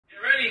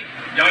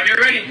Y'all get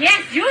ready?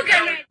 Yes, you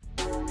get ready.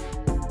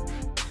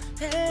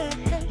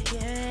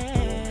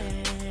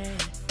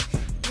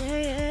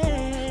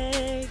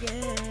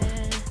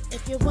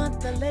 If you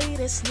want the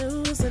latest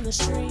news in the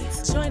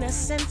streets, join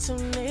us and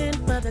tune in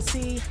for the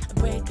tea.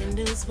 Breaking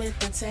news with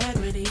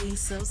integrity.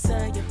 So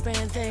tell your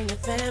friends and your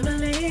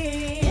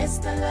family. It's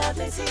the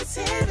Lovelyti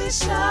TV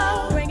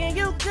show, bringing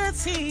you good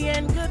tea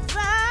and good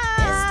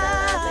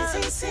vibes.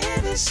 It's the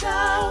Lovelyti TV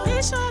show.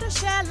 Be sure to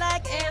share,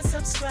 like, and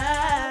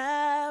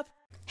subscribe.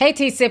 Hey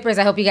tea sippers,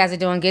 I hope you guys are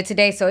doing good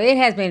today. So it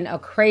has been a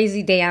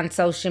crazy day on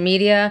social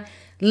media.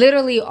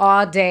 Literally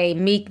all day,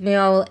 Meek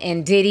Mill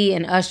and Diddy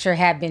and Usher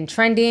have been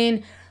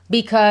trending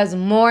because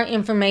more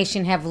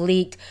information have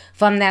leaked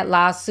from that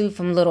lawsuit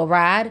from Lil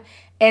Rod.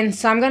 And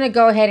so I'm going to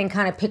go ahead and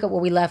kind of pick up where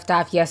we left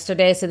off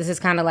yesterday. So this is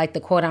kind of like the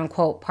quote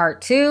unquote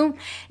part 2.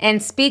 And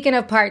speaking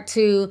of part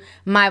 2,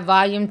 my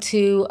volume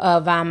 2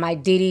 of my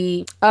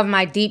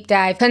deep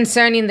dive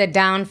concerning the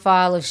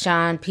downfall of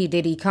Sean P.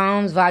 Diddy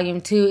Combs,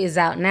 volume 2 is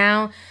out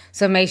now.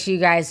 So make sure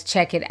you guys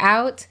check it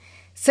out.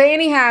 So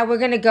anyhow, we're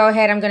going to go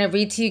ahead. I'm going to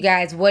read to you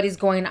guys what is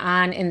going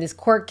on in this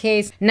court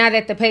case now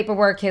that the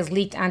paperwork has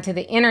leaked onto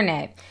the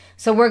internet.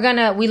 So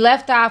we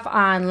left off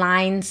on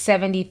line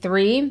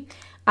 73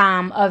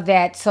 of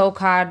that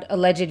so-called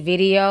alleged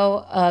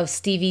video of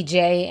Stevie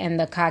J and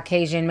the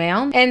Caucasian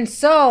male. And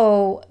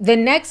so the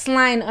next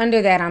line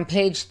under that on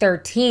page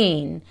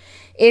 13,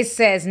 it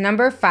says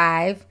number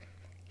 5,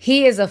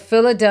 he is a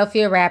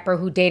Philadelphia rapper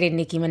who dated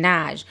Nicki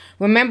Minaj.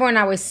 Remember when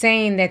I was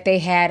saying that they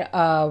had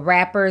a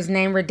rapper's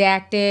name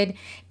redacted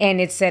and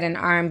it said an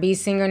R&B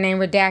singer name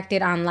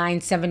redacted on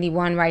line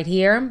 71 right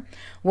here?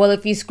 Well,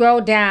 if you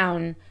scroll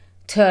down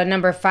to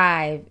number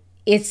 5,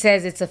 it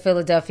says it's a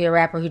Philadelphia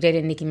rapper who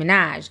dated Nicki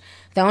Minaj.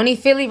 The only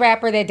Philly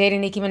rapper that dated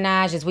Nicki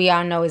Minaj, as we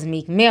all know, is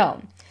Meek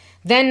Mill.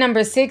 Then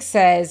number 6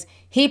 says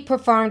he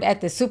performed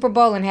at the Super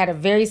Bowl and had a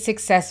very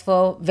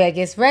successful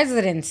Vegas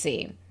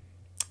residency.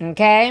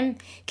 Okay?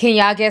 Can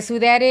y'all guess who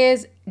that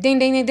is? Ding,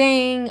 ding, ding,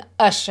 ding.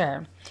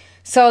 Usher.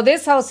 So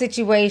this whole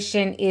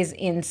situation is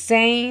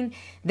insane.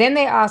 Then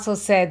they also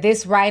said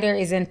this writer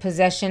is in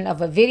possession of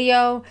a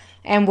video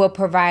and will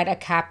provide a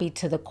copy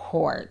to the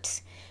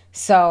court.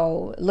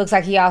 So it looks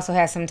like he also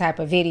has some type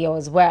of video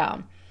as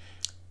well.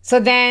 So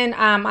then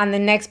on the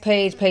next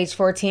page, page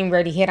 14, we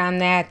already hit on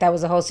that. That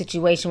was a whole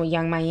situation with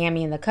Young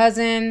Miami and the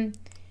cousin.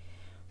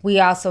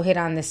 We also hit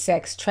on the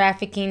sex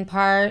trafficking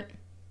part.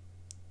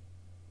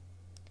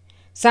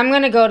 So I'm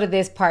going to go to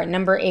this part,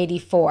 number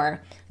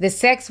 84. The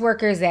sex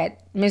workers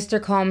that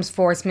Mr. Combs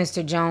forced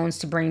Mr. Jones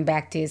to bring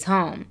back to his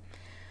home.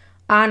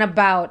 On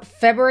about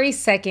February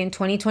 2nd,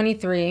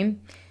 2023,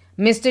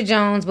 Mr.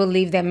 Jones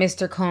believed that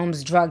Mr.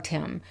 Combs drugged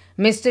him.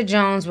 Mr.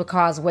 Jones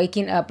recalls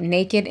waking up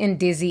naked and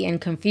dizzy and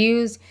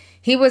confused.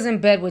 He was in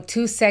bed with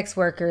 2 sex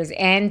workers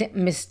and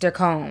Mr.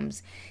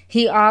 Combs.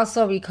 He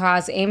also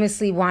recalls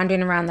aimlessly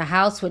wandering around the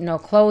house with no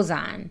clothes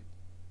on.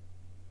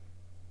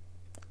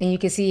 And you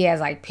can see he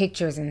has like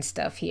pictures and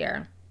stuff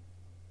here.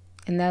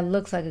 And that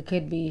looks like it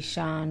could be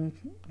Sean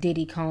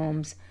Diddy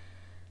Combs.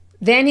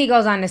 Then he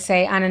goes on to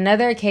say, on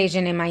another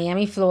occasion in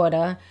Miami,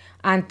 Florida,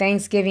 on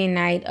Thanksgiving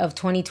night of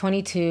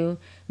 2022,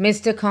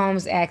 Mr.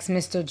 Combs asked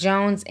Mr.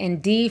 Jones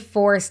and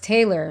DeForest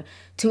Taylor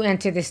to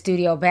enter the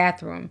studio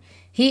bathroom.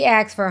 He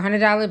asked for a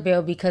 $100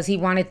 bill because he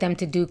wanted them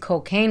to do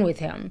cocaine with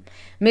him.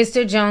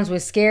 Mr. Jones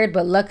was scared,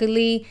 but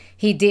luckily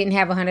he didn't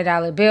have a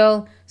 $100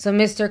 bill, so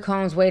Mr.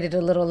 Combs waited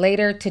a little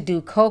later to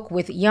do coke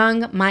with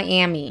Young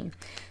Miami.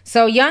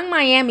 So Young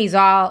Miami's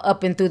all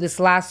up and through this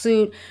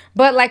lawsuit,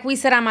 but like we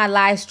said on my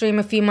live stream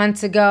a few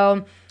months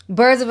ago,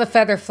 birds of a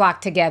feather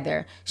flock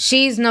together.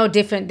 She's no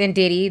different than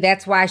Diddy.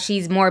 That's why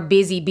she's more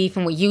busy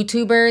beefing with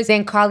YouTubers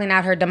than calling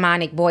out her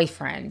demonic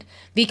boyfriend.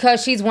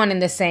 Because she's one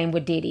and the same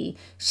with Diddy.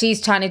 She's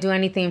trying to do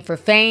anything for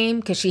fame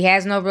because she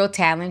has no real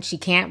talent. She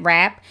can't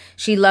rap.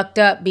 She lucked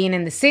up being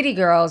in the City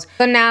Girls.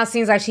 So now it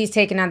seems like she's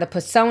taking on the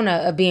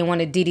persona of being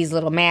one of Diddy's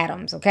little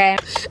madams, okay?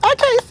 I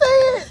can't say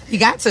it. You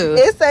got to.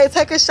 It say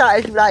take a shower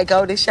if you like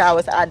golden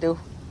showers. I do.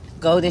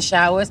 Golden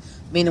showers,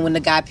 meaning when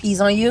the guy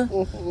pees on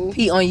you,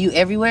 pee on you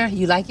everywhere.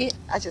 You like it?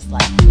 I just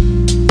like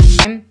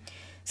it.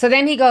 So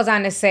then he goes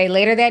on to say,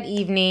 later that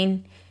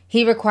evening,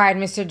 he required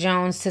Mr.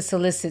 Jones to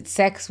solicit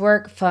sex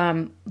work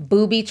from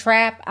Booby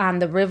Trap on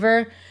the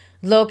river,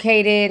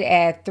 located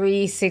at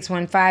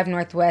 3615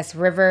 Northwest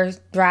River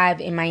Drive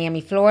in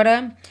Miami,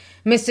 Florida.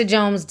 Mr.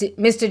 Jones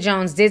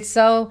did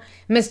so.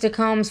 Mr.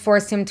 Combs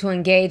forced him to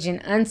engage in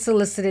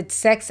unsolicited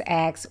sex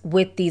acts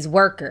with these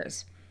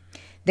workers.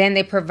 Then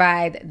they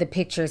provide the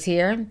pictures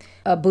here,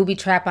 a booby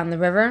trap on the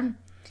river.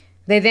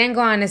 They then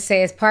go on to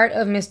say, as part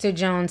of Mr.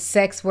 Jones'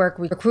 sex work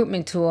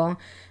recruitment tool,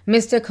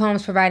 Mr.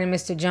 Combs provided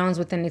Mr. Jones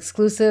with an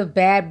exclusive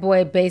bad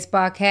boy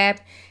baseball cap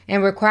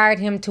and required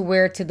him to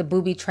wear it to the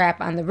booby trap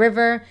on the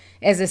river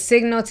as a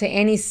signal to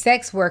any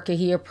sex worker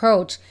he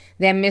approached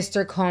that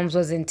Mr. Combs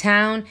was in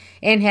town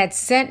and had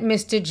sent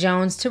Mr.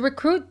 Jones to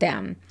recruit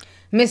them.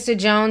 Mr.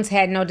 Jones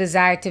had no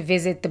desire to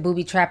visit the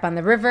booby trap on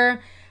the river.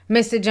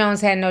 Mr.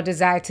 Jones had no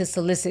desire to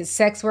solicit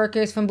sex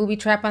workers from Booby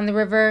Trap on the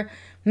River,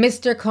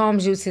 Mr.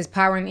 Combs used his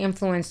power and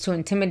influence to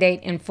intimidate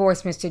and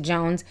force Mr.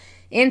 Jones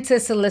into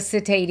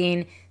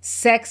soliciting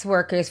sex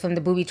workers from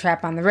the booby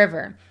trap on the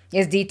river,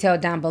 is detailed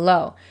down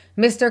below.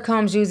 Mr.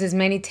 Combs uses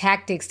many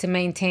tactics to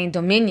maintain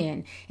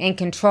dominion and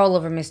control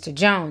over Mr.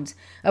 Jones.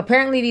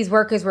 Apparently, these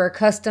workers were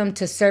accustomed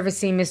to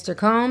servicing Mr.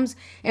 Combs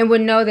and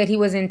would know that he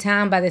was in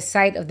town by the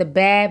sight of the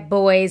bad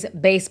boy's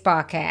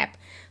baseball cap.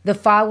 The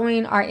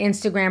following are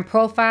Instagram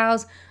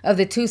profiles of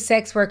the 2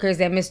 sex workers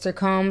that Mr.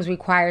 Combs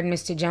required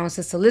Mr. Jones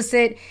to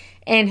solicit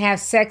and have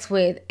sex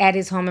with at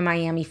his home in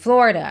Miami,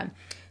 Florida.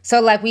 So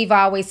like we've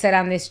always said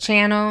on this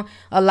channel,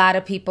 a lot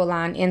of people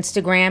on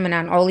Instagram and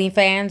on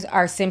OnlyFans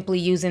are simply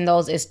using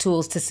those as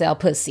tools to sell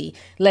pussy.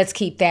 Let's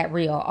keep that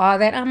real. All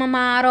that I'm a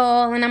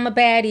model and I'm a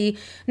baddie.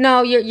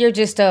 No, you're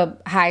just a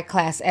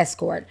high-class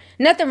escort.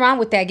 Nothing wrong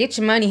with that. Get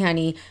your money,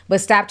 honey.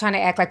 But stop trying to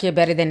act like you're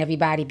better than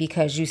everybody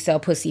because you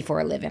sell pussy for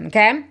a living,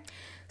 okay?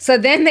 So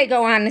then they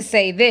go on to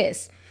say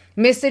this.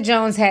 Mr.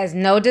 Jones has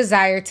no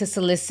desire to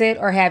solicit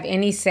or have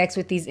any sex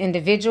with these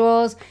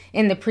individuals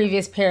in the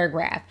previous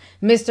paragraph.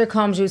 Mr.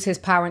 Combs used his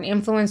power and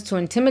influence to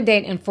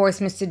intimidate and force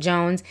Mr.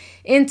 Jones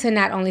into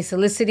not only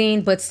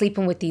soliciting but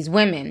sleeping with these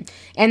women.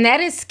 And that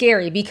is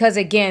scary because,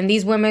 again,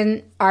 these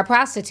women are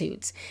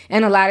prostitutes.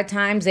 And a lot of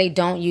times they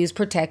don't use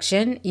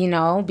protection, you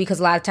know, because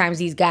a lot of times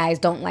these guys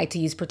don't like to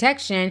use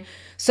protection.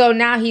 So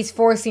now he's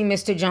forcing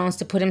Mr. Jones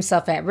to put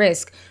himself at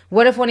risk.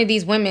 What if one of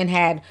these women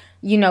had,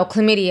 you know,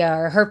 chlamydia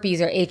or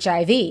herpes or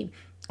HIV?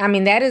 I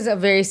mean, that is a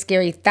very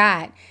scary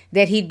thought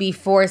that he'd be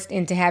forced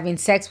into having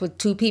sex with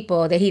 2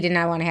 people that he did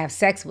not want to have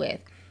sex with.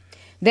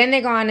 Then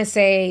they go on to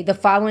say the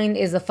following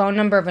is the phone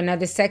number of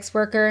another sex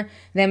worker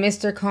that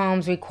Mr.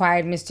 Combs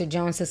required Mr.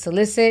 Jones to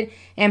solicit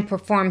and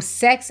perform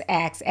sex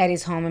acts at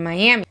his home in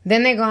Miami.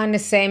 Then they go on to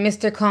say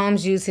Mr.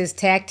 Combs used his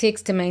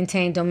tactics to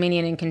maintain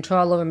dominion and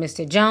control over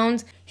Mr.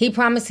 Jones. He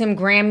promised him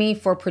Grammy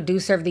for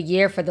Producer of the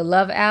Year for the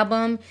Love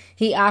album.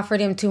 He offered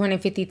him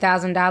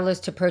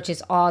 $250,000 to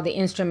purchase all the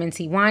instruments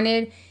he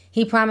wanted.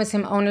 He promised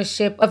him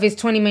ownership of his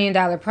 $20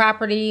 million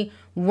property,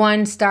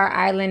 One Star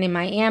Island in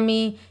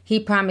Miami. He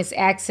promised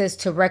access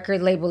to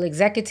record label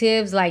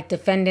executives like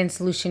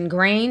defendants Lucian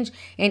Grange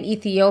and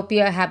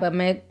Ethiopia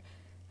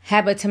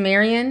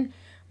Habitamarian.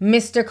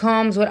 Mr.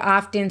 Combs would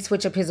often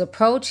switch up his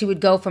approach. He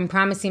would go from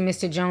promising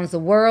Mr. Jones the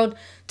world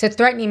to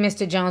threatening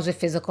Mr. Jones with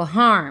physical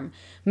harm.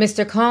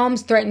 Mr.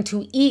 Combs threatened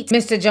to eat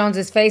Mr.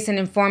 Jones's face and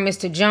inform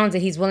Mr. Jones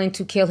that he's willing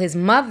to kill his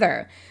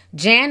mother,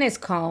 Janice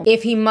Combs,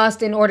 if he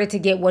must in order to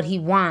get what he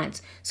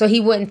wants, so he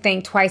wouldn't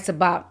think twice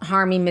about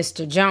harming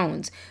Mr.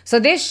 Jones. So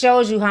this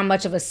shows you how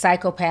much of a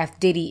psychopath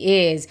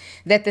Diddy is,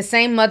 that the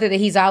same mother that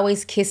he's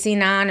always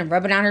kissing on and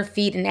rubbing on her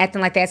feet and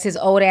acting like that's his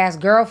old-ass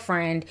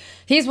girlfriend,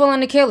 he's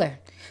willing to kill her.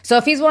 So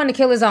if he's willing to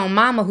kill his own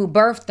mama who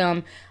birthed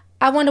him,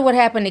 I wonder what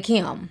happened to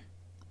Kim.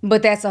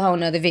 But that's a whole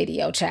nother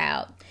video,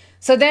 child.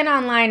 So then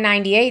on line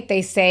 98,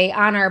 they say,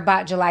 on or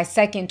about July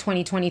 2nd,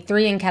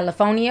 2023 in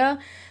California,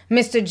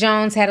 Mr.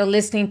 Jones had a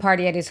listening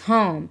party at his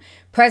home.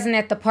 Present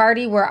at the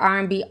party were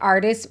R&B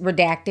artists,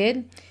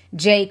 redacted,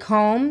 Jay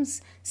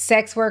Combs,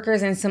 sex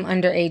workers, and some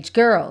underage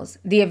girls.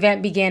 The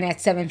event began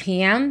at 7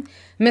 p.m.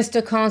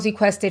 Mr. Combs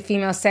requested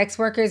female sex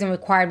workers and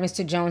required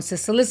Mr. Jones to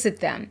solicit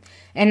them.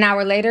 An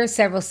hour later,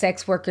 several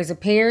sex workers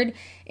appeared.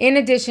 In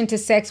addition to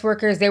sex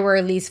workers, there were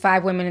at least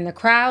 5 women in the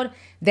crowd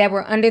that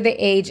were under the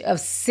age of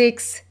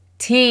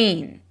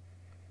 16.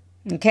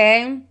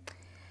 Okay?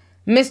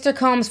 Mr.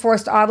 Combs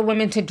forced all the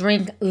women to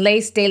drink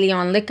Lace De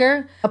Leon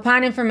liquor.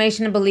 Upon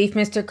information and belief,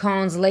 Mr.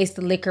 Combs laced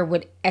the liquor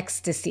with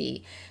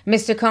ecstasy.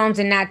 Mr. Combs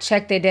did not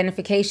check the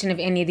identification of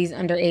any of these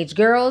underage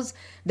girls.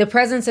 The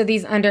presence of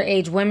these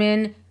underage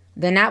women,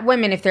 they're not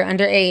women if they're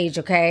underage,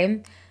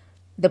 okay?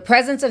 The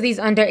presence of these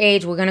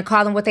underage, we're going to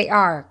call them what they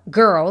are,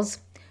 girls,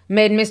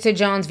 made Mr.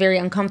 Jones very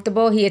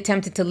uncomfortable. He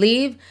attempted to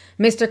leave.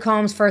 Mr.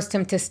 Combs forced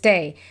him to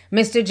stay.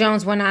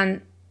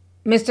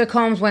 Mr.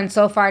 Combs went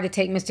so far to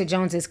take Mr.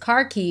 Jones's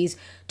car keys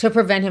to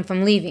prevent him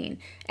from leaving.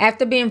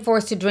 After being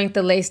forced to drink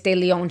the Lace De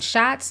Leon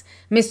shots,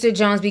 Mr.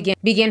 Jones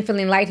began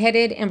feeling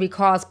lightheaded and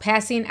recalls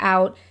passing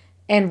out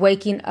and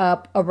waking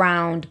up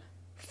around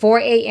 4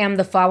 a.m.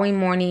 the following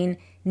morning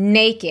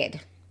naked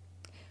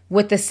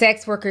with the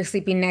sex worker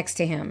sleeping next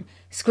to him.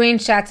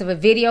 Screenshots of a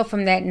video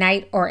from that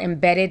night are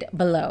embedded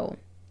below.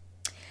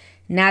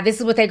 Now, this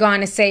is what they go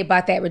on to say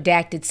about that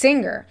redacted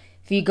singer.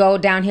 If you go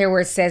down here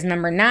where it says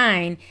number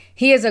 9,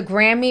 he is a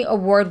Grammy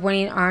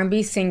award-winning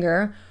R&B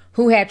singer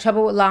who had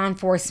trouble with law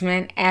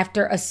enforcement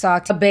after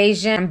assaulting a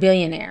Bayesian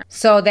billionaire.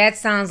 So that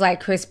sounds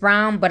like Chris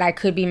Brown, but I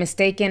could be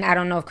mistaken. I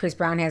don't know if Chris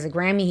Brown has a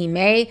Grammy. He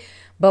may.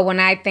 But when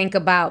I think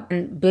about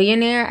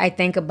billionaire, I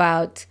think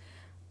about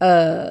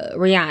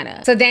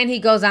Rihanna. So then he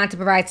goes on to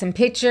provide some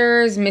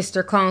pictures.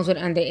 Mr. Combs with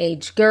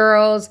underage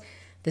girls,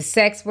 the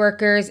sex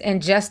workers,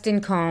 and Justin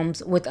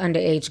Combs with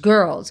underage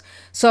girls.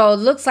 So it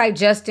looks like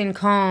Justin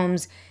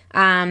Combs,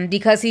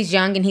 because he's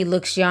young and he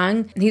looks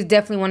young, he's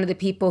definitely one of the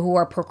people who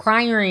are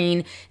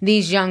procuring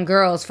these young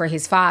girls for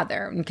his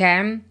father,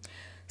 okay?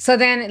 So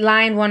then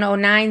line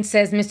 109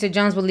 says Mr.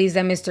 Jones believes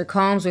that Mr.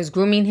 Combs was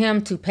grooming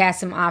him to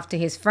pass him off to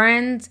his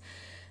friends.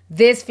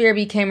 This fear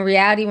became a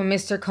reality when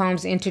Mr.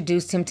 Combs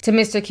introduced him to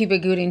Mr. Cuba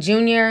Gooding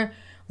Jr.,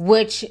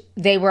 which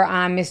they were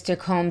on Mr.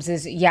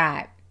 Combs's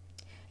yacht.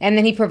 And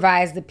then he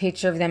provides the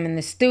picture of them in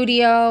the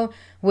studio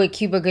with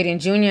Cuba Gooding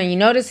Jr. And you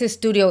notice his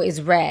studio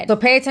is red. So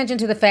pay attention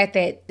to the fact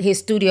that his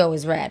studio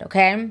is red,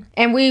 okay?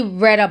 And we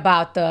read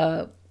about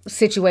the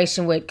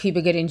situation with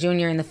Cuba Gooding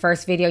Jr. in the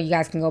first video. You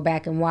guys can go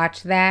back and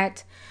watch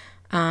that.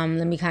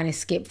 Let me kind of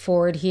skip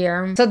forward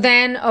here. So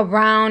then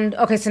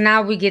so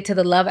now we get to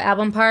the Love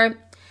album part.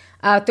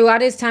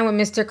 Throughout his time with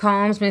Mr.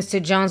 Combs,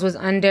 Mr. Jones was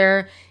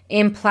under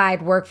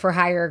implied work for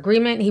hire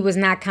agreement. He was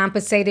not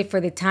compensated for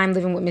the time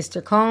living with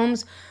Mr.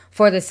 Combs.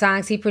 For the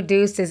songs he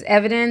produced as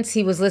evidence,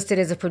 he was listed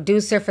as a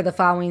producer for the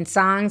following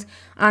songs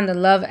on the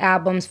Love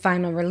album's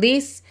final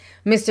release.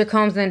 Mr.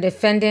 Combs and the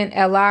defendant,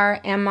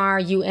 LR,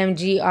 MR,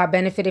 UMG, are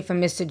benefited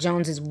from Mr.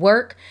 Jones's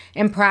work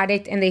and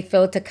product, and they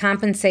failed to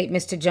compensate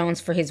Mr.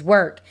 Jones for his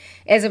work.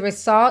 As a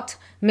result,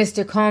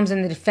 Mr. Combs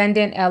and the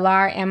defendant,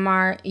 LR,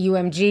 MR,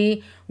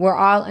 UMG, were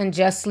all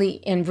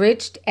unjustly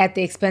enriched at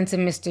the expense of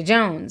Mr.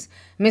 Jones.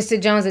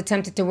 Mr. Jones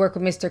attempted to work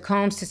with Mr.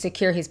 Combs to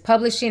secure his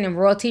publishing and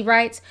royalty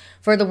rights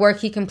for the work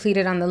he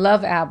completed on the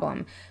Love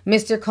album.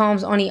 Mr.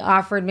 Combs only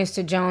offered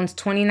Mr. Jones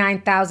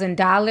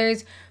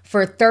 $29,000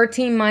 for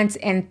 13 months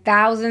and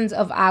thousands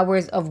of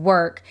hours of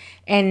work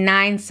and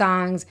 9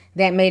 songs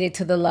that made it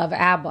to the Love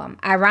album.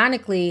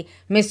 Ironically,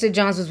 Mr.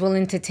 Jones was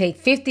willing to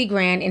take $50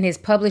 grand in his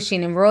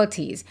publishing and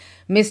royalties.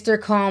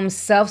 Mr. Combs'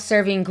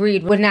 self-serving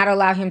greed would not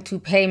allow him to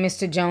pay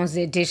Mr. Jones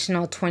the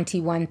additional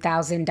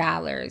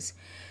 $21,000.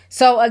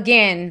 So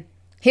again,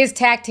 his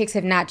tactics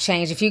have not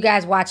changed. If you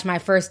guys watch my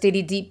first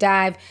Diddy deep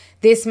dive,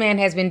 this man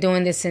has been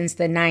doing this since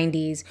the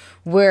 90s,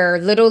 where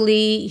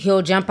literally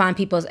he'll jump on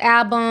people's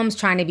albums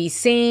trying to be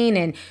seen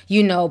and,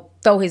 you know,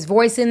 throw his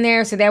voice in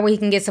there so that way he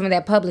can get some of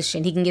that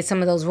publishing. He can get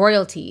some of those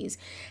royalties.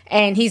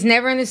 And he's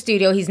never in the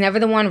studio. He's never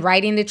the one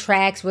writing the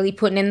tracks, really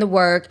putting in the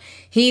work.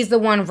 He's the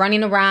one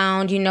running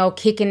around, you know,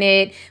 kicking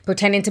it,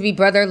 pretending to be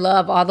Brother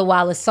Love, all the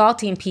while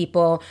assaulting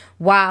people,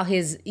 while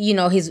his, you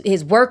know,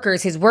 his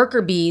workers, his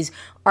worker bees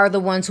are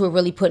the ones who are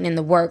really putting in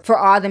the work for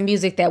all the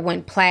music that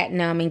went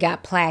platinum and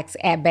got plaques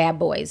at Bad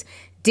Boys.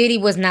 Diddy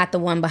was not the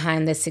one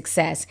behind this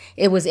success.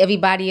 It was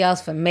everybody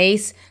else, from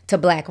Mace to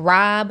Black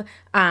Rob,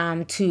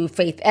 to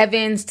Faith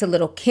Evans, to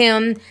Lil'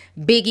 Kim,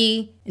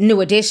 Biggie, New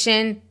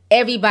Edition.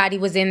 Everybody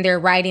was in there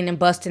writing and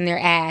busting their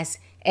ass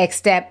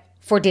except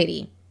for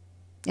Diddy.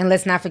 And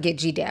let's not forget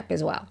G-Dep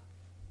as well.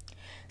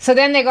 So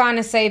then they go on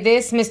to say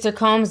this: Mr.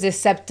 Combs'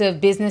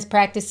 deceptive business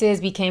practices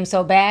became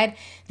so bad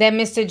that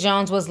Mr.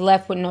 Jones was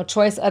left with no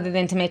choice other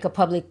than to make a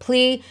public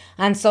plea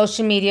on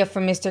social media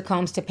for Mr.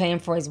 Combs to pay him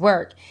for his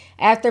work.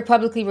 After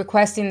publicly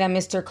requesting that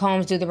Mr.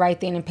 Combs do the right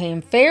thing and pay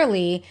him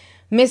fairly,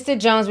 Mr.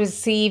 Jones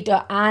received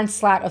an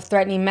onslaught of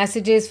threatening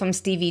messages from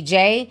Stevie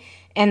J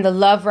and the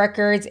Love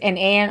Records and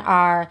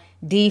A&R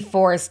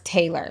DeForest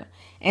Taylor.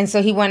 And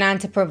so he went on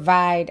to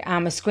provide a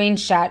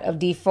screenshot of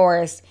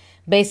DeForest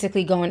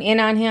basically going in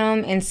on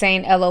him and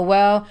saying,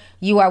 LOL,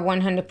 you are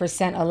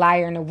 100% a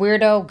liar and a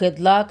weirdo. Good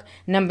luck.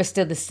 Number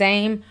still the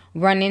same.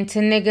 Run into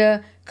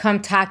nigga. Come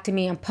talk to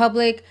me in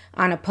public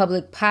on a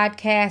public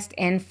podcast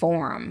and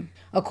forum.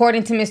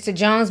 According to Mr.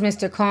 Jones,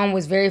 Mr. Combs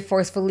was very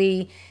forceful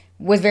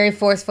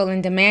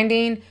and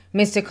demanding.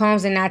 Mr.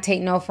 Combs did not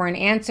take no for an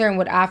answer and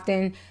would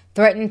often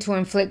threaten to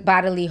inflict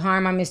bodily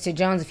harm on Mr.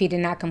 Jones if he did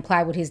not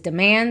comply with his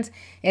demands.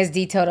 As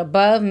detailed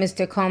above,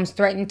 Mr. Combs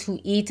threatened to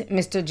eat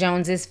Mr.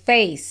 Jones's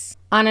face.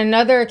 On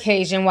another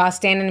occasion, while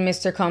standing in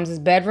Mr. Combs'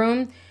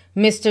 bedroom,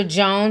 Mr.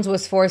 Jones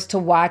was forced to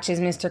watch as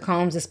Mr.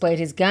 Combs displayed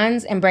his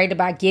guns and bragged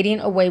about getting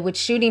away with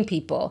shooting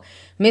people.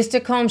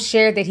 Mr. Combs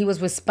shared that he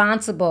was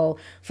responsible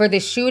for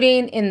the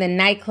shooting in the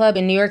nightclub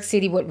in New York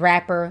City with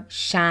rapper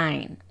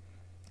Shine.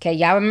 Okay,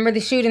 y'all remember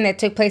the shooting that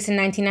took place in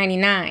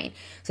 1999.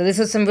 So this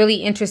was some really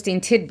interesting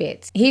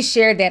tidbits. He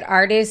shared that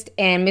artist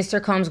and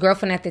Mr. Combs'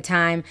 girlfriend at the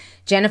time,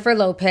 Jennifer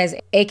Lopez,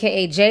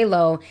 aka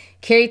J-Lo,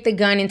 carried the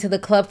gun into the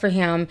club for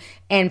him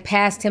and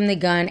passed him the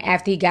gun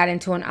after he got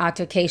into an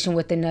altercation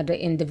with another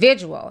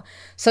individual.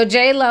 So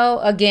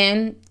J-Lo,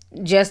 again,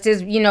 just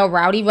as, you know,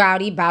 rowdy,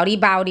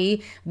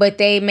 bowdy, but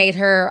they made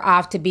her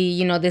off to be,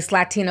 you know, this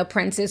Latina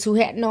princess who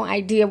had no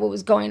idea what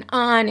was going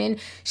on. And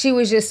she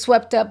was just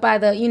swept up by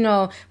the, you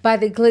know, by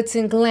the glitz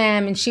and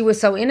glam. And she was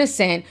so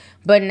innocent.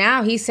 But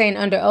now he's saying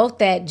under oath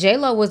that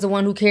J-Lo was the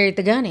one who carried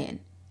the gun in.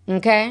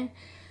 Okay?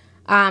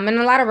 And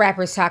a lot of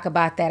rappers talk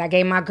about that. I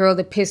gave my girl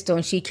the pistol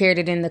and she carried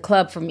it in the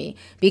club for me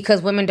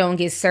because women don't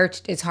get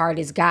searched as hard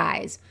as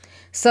guys.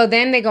 So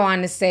then they go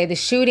on to say the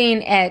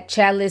shooting at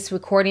Chalice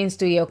Recording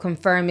Studio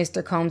confirmed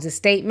Mr. Combs'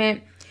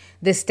 statement.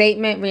 The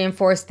statement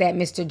reinforced that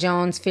Mr.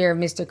 Jones' fear of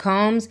Mr.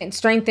 Combs and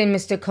strengthened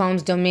Mr.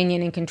 Combs'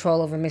 dominion and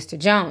control over Mr.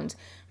 Jones.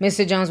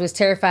 Mr. Jones was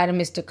terrified of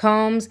Mr.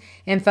 Combs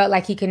and felt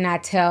like he could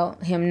not tell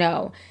him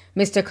no.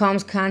 Mr.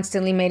 Combs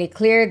constantly made it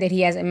clear that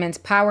he has immense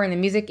power in the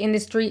music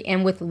industry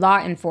and with law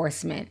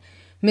enforcement.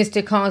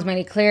 Mr. Combs made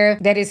it clear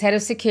that his head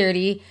of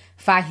security,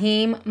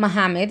 Fahim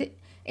Muhammad,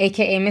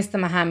 aka Mr.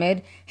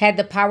 Muhammad, had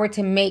the power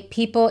to make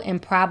people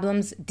and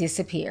problems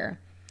disappear.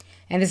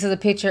 And this is a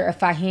picture of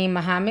Fahim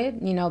Muhammad.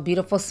 You know,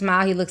 beautiful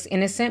smile. He looks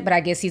innocent, but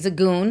I guess he's a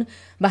goon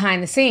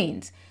behind the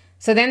scenes.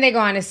 So then they go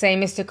on to say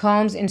Mr.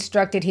 Combs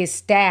instructed his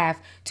staff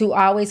to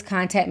always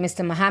contact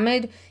Mr.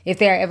 Muhammad if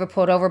they are ever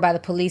pulled over by the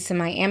police in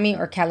Miami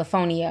or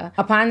California.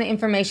 Upon the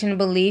information and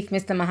belief,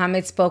 Mr.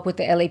 Muhammad spoke with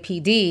the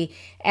LAPD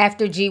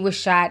after G was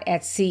shot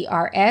at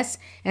CRS,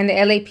 and the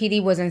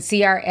LAPD was in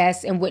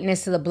CRS and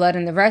witness to the blood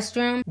in the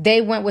restroom. They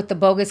went with the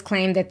bogus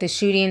claim that the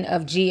shooting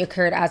of G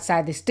occurred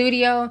outside the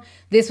studio.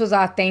 This was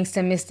all thanks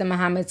to Mr.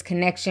 Muhammad's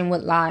connection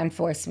with law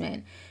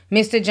enforcement.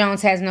 Mr.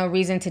 Jones has no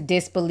reason to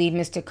disbelieve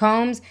Mr.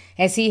 Combs,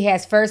 as he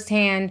has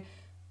firsthand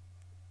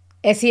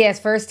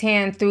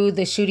through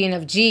the shooting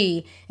of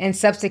G and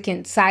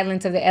subsequent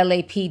silence of the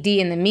LAPD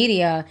and the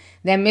media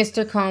that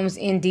Mr. Combs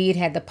indeed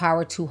had the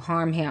power to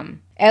harm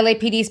him.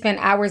 LAPD spent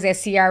hours at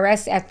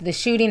CRS after the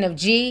shooting of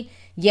G,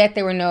 yet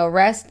there were no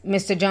arrests.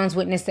 Mr. Jones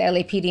witnessed the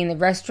LAPD in the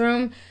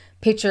restroom,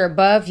 picture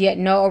above, yet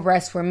no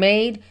arrests were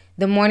made.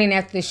 The morning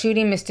after the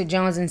shooting, Mr.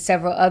 Jones and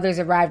several others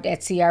arrived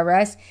at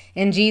CRS,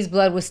 and G's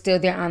blood was still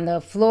there on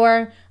the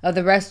floor of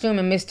the restroom,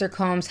 and Mr.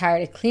 Combs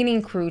hired a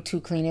cleaning crew to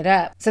clean it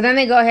up. So then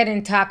they go ahead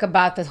and talk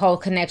about the whole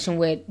connection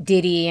with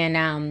Diddy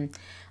and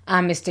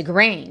Mr.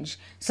 Grange.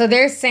 So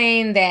they're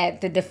saying that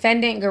the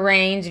defendant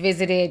Grange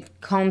visited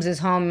Combs'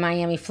 home in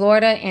Miami,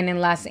 Florida, and in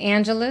Los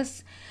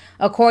Angeles.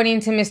 According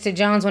to Mr.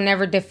 Jones,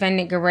 whenever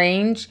defendant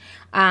Grange,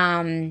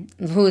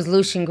 who is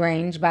Lucian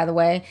Grange, by the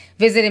way,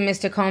 visited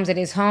Mr. Combs at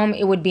his home,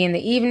 it would be in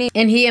the evening,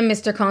 and he and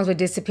Mr. Combs would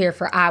disappear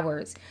for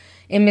hours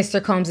in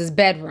Mr. Combs'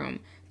 bedroom.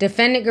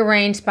 Defendant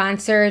Grange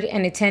sponsored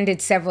and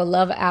attended several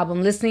Love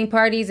album listening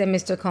parties at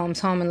Mr.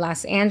 Combs' home in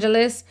Los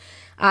Angeles.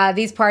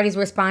 These parties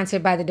were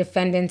sponsored by the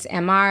defendants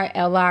MR,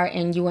 LR,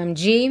 and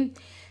UMG.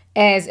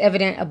 As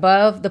evident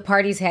above, the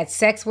parties had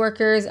sex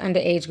workers,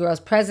 underage girls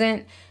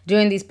present.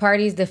 During these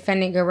parties,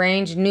 defendant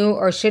Grange knew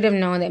or should have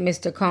known that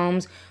Mr.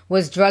 Combs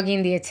was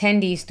drugging the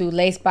attendees through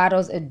lace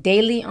bottles of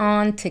De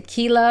Leon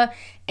tequila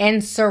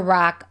and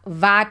Ciroc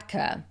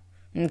vodka.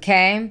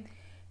 Okay?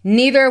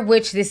 Neither of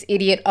which this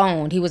idiot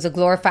owned. He was a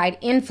glorified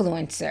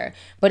influencer.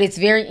 But it's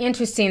very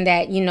interesting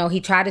that, you know, he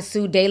tried to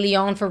sue De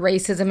Leon for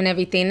racism and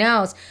everything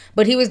else,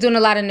 but he was doing a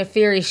lot of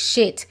nefarious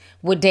shit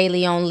with De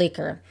Leon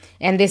liquor.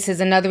 And this is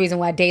another reason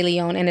why De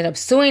Leon ended up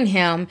suing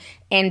him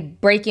and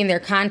breaking their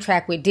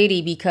contract with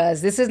Diddy,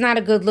 because this is not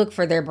a good look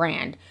for their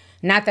brand.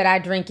 Not that I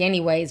drink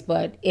anyways,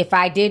 but if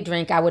I did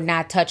drink, I would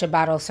not touch a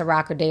bottle of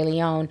Ciroc or De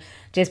Leon,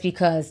 just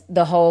because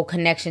the whole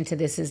connection to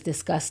this is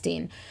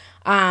disgusting.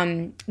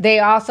 They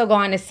also go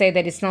on to say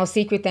that it's no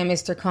secret that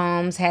Mr.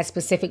 Combs has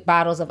specific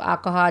bottles of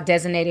alcohol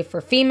designated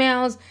for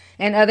females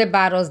and other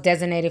bottles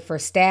designated for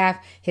staff,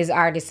 his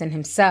artists, and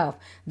himself.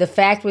 The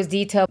fact was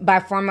detailed by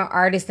former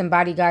artists and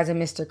bodyguards of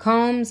Mr.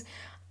 Combs.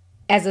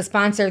 As a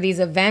sponsor of these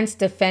events,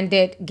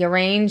 defendant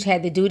Grange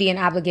had the duty and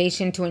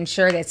obligation to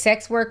ensure that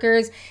sex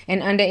workers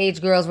and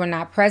underage girls were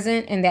not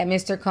present and that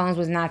Mr. Combs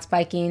was not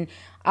spiking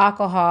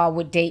alcohol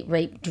with date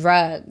rape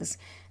drugs.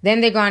 Then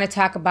they're going to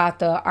talk about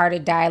the Art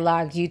of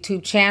Dialogue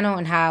YouTube channel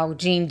and how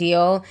Gene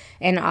Deal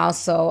and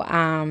also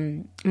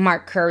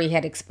Mark Curry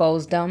had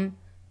exposed them.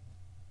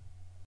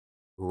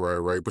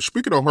 Right. But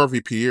speaking of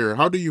Harvey Pierre,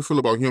 how do you feel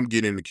about him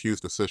getting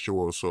accused of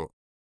sexual assault?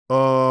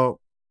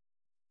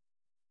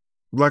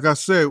 Like I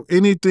said,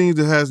 anything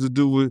that has to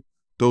do with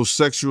those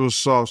sexual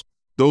assaults,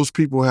 those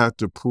people have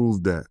to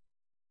prove that.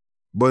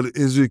 But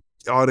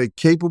are they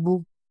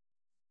capable?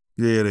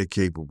 Yeah, they're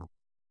capable.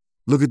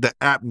 Look at the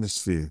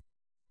atmosphere.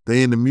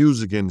 They in the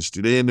music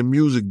industry. They in the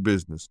music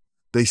business.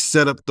 They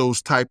set up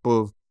those type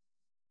of,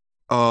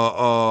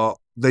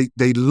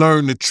 they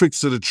learn the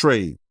tricks of the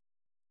trade.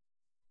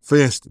 For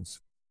instance,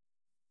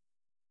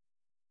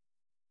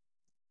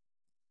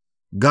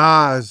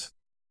 guys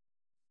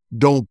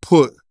don't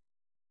put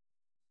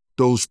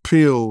those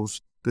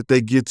pills that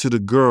they get to the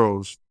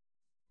girls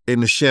in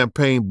the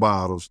champagne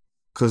bottles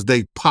because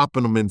they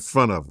popping them in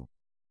front of them.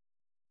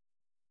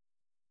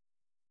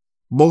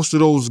 Most of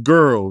those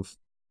girls,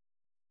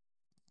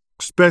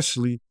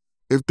 especially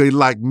if they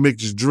like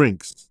mixed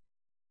drinks,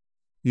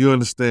 you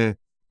understand,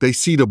 they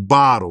see the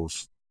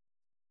bottles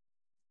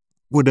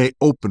when they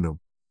open them.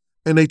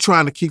 And they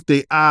trying to keep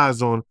their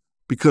eyes on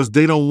because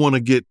they don't want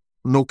to get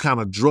no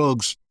kind of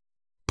drugs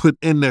put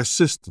in their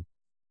system.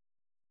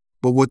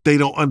 But what they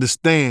don't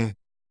understand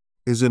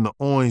is in the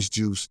orange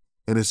juice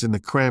and it's in the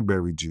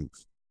cranberry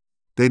juice.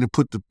 They didn't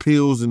put the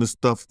pills and the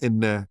stuff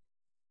in there,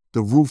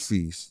 the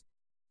roofies,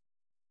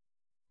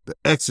 the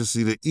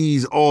ecstasy, the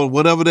ease, all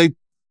whatever they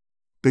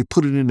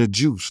put it in the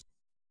juice.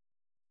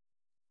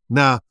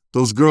 Now,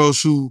 those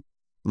girls who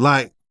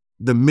like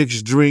the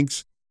mixed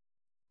drinks,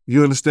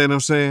 you understand what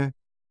I'm saying?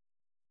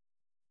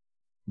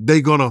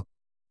 They gonna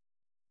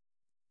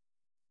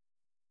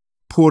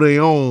pour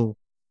their own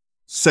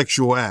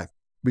sexual act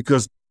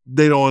because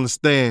they don't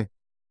understand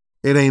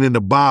it ain't in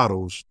the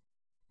bottles,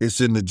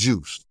 it's in the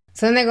juice.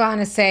 So then they go on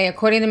to say,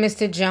 according to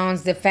Mr.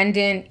 Jones,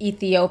 defendant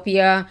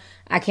Ethiopia,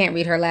 I can't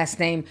read her last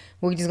name,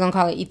 we're just going to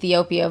call it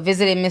Ethiopia,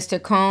 visited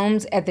Mr.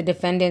 Combs at the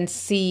defendant's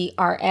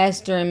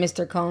CRS during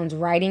Mr. Combs'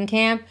 writing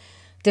camp.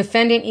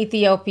 Defendant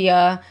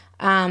Ethiopia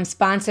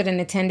sponsored and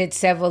attended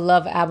several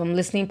Love album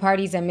listening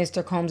parties at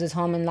Mr. Combs'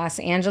 home in Los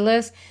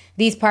Angeles.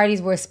 These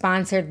parties were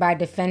sponsored by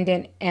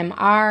defendant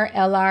MR,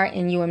 LR,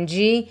 and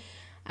UMG.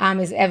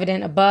 Is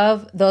evident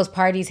above. Those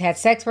parties had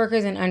sex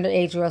workers and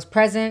underage girls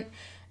present.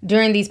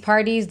 During these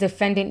parties,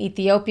 defendant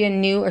Ethiopia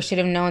knew or should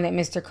have known that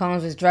Mr.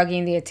 Combs was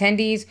drugging the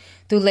attendees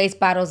through laced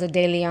bottles of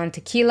De Leon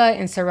tequila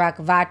and Ciroc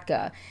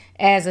vodka.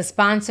 As a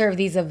sponsor of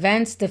these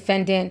events,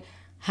 defendant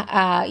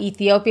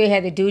Ethiopia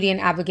had the duty and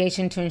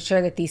obligation to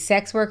ensure that these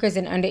sex workers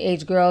and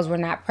underage girls were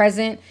not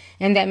present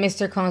and that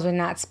Mr. Combs was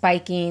not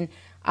spiking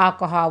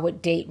alcohol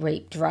with date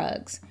rape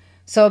drugs.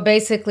 So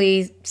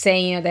basically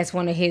saying, that's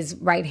one of his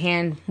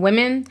right-hand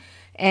women,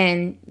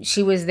 and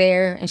she was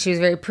there and she was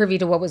very privy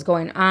to what was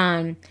going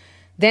on.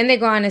 Then they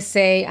go on to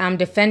say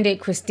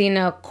defendant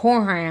Christina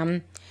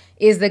Corham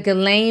is the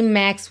Ghislaine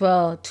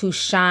Maxwell to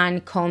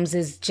Sean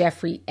Combs'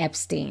 Jeffrey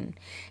Epstein.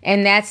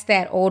 And that's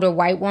that older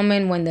white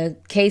woman when the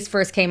case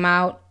first came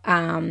out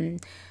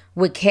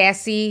with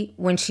Cassie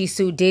when she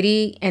sued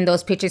Diddy. And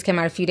those pictures came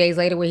out a few days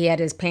later where he had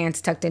his pants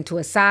tucked into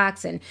his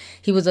socks and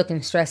he was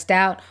looking stressed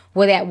out.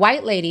 Well, that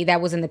white lady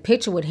that was in the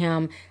picture with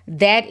him,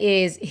 that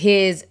is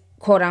his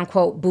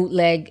quote-unquote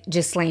bootleg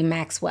Ghislaine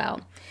Maxwell.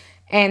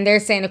 And they're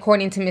saying,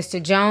 according to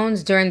Mr.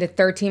 Jones, during the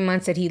 13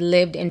 months that he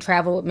lived and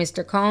traveled with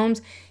Mr.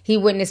 Combs, he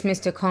witnessed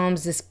Mr.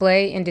 Combs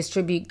display and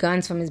distribute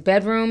guns from his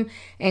bedroom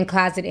and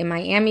closet in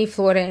Miami,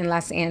 Florida, and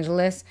Los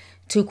Angeles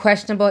to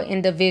questionable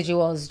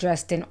individuals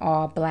dressed in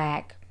all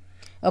black.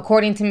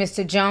 According to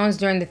Mr. Jones,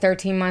 during the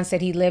 13 months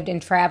that he lived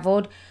and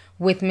traveled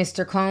with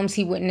Mr. Combs,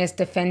 he witnessed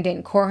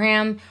defendant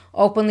Corham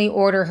openly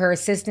order her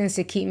assistants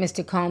to keep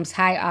Mr. Combs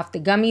high off the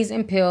gummies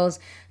and pills.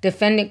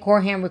 Defendant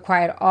Corham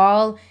required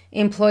all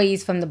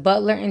employees from the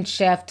butler and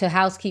chef to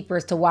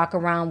housekeepers to walk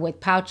around with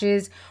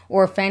pouches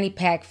or a fanny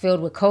pack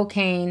filled with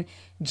cocaine,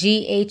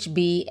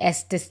 GHB,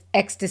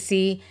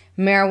 ecstasy,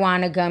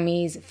 marijuana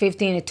gummies,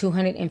 15 to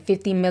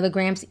 250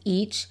 milligrams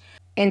each,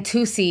 and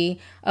 2C,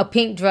 a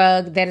pink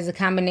drug that is a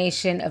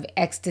combination of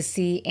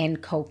ecstasy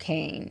and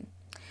cocaine.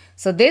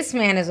 So this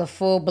man is a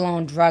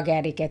full-blown drug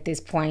addict at this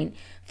point,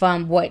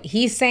 from what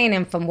he's saying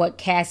and from what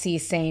Cassie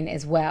is saying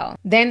as well.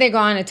 Then they go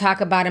on to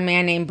talk about a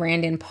man named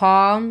Brandon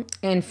Paul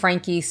and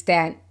Frankie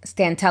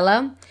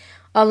Stantella.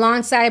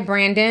 Alongside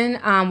Brandon,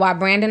 while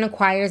Brandon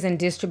acquires and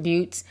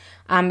distributes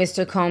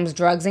Mr. Combs'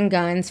 drugs and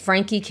guns,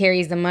 Frankie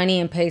carries the money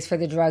and pays for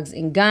the drugs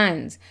and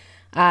guns.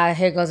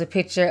 Here goes a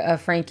picture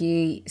of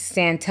Frankie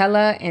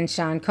Stantella and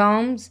Sean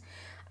Combs.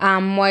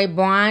 Moy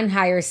Braun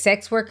hires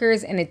sex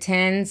workers and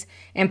attends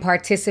and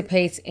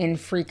participates in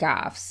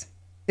freak-offs.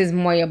 This is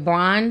Moya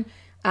Braun.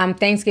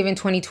 Thanksgiving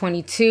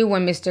 2022,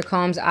 when Mr.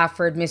 Combs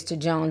offered Mr.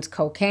 Jones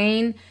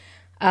cocaine.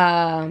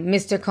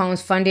 Mr.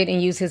 Combs funded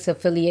and used his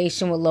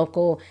affiliation with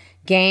local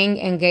gang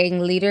and gang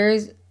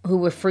leaders who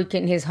were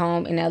frequenting his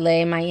home in LA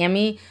and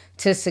Miami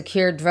to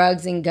secure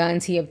drugs and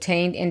guns he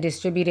obtained and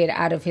distributed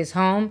out of his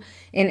home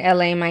in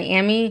LA and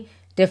Miami.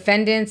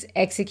 Defendants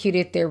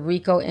executed their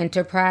RICO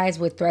enterprise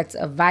with threats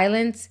of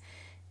violence,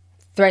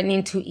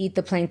 threatening to eat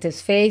the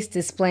plaintiff's face,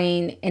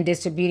 displaying and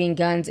distributing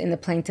guns in the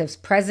plaintiff's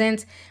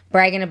presence,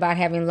 bragging about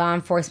having law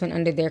enforcement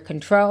under their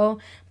control,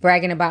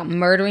 bragging about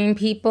murdering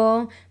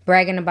people,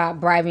 bragging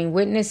about bribing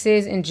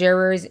witnesses and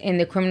jurors in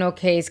the criminal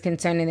case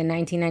concerning the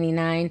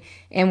 1999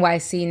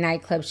 NYC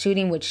nightclub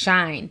shooting with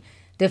Shine.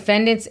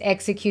 Defendants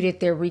executed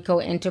their RICO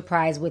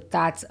enterprise with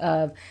thoughts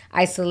of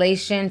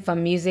isolation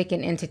from music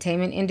and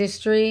entertainment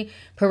industry,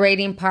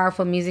 parading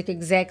powerful music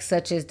execs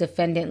such as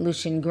defendant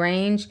Lucian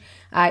Grange,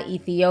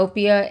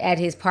 Ethiopia at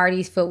his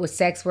parties filled with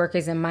sex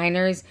workers and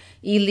minors,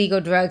 illegal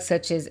drugs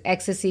such as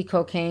ecstasy,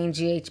 cocaine,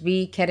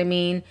 GHB,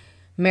 ketamine,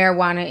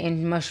 marijuana,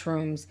 and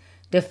mushrooms.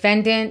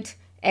 Defendant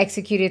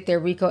executed their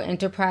RICO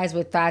enterprise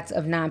with thoughts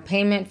of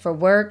non-payment for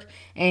work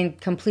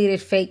and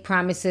completed fake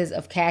promises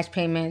of cash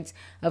payments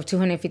of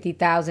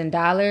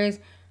 $250,000,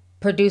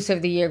 Producer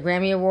of the Year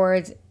Grammy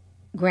Awards,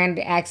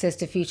 granted access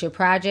to future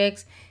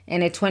projects,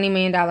 and a $20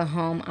 million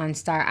home on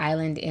Star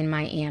Island in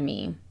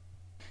Miami.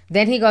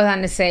 Then he goes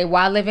on to say,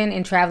 while living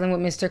and traveling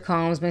with Mr.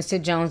 Combs,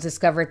 Mr. Jones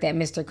discovered that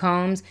Mr.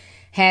 Combs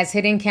has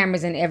hidden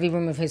cameras in every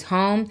room of his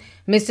home.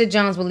 Mr.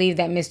 Jones believed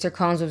that Mr.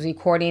 Combs was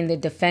recording the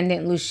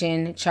defendant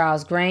Lucian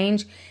Charles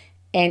Grange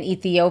and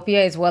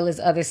Ethiopia, as well as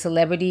other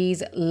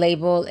celebrities,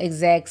 label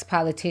execs,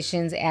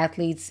 politicians,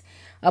 athletes.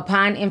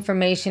 Upon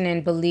information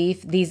and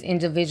belief, these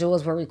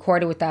individuals were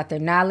recorded without their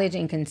knowledge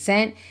and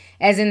consent,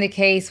 as in the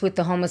case with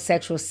the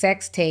homosexual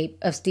sex tape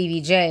of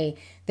Stevie J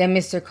that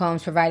Mr.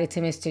 Combs provided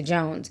to Mr.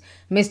 Jones.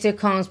 Mr.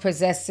 Combs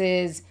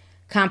possesses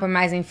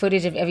compromising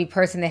footage of every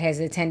person that has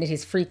attended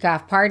his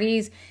freak-off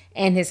parties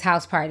and his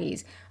house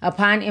parties.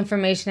 Upon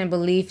information and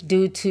belief,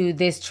 due to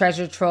this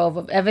treasure trove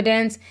of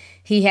evidence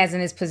he has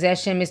in his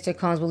possession, Mr.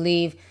 Combs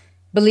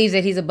believes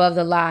that he's above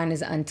the law and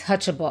is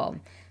untouchable.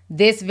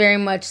 This very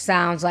much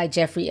sounds like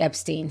Jeffrey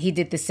Epstein. He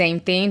did the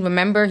same thing.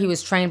 Remember, he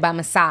was trained by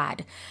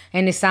Mossad.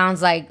 And it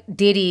sounds like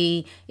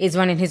Diddy is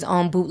running his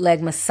own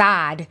bootleg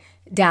Mossad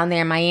down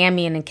there in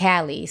Miami and in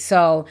Cali.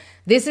 So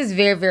this is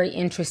very, very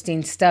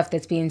interesting stuff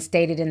that's being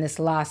stated in this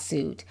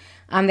lawsuit.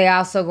 They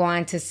also go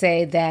on to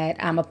say that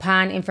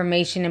upon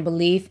information and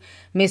belief,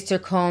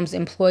 Mr. Combs'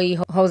 employee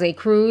Jose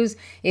Cruz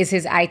is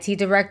his IT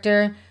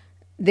director.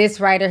 This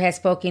writer has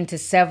spoken to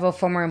several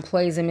former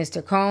employees of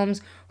Mr.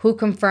 Combs who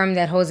confirmed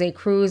that Jose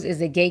Cruz is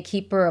the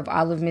gatekeeper of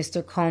all of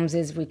Mr.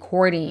 Combs'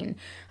 recording.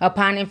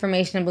 Upon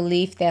information and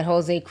belief that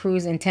Jose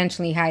Cruz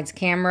intentionally hides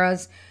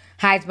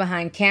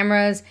behind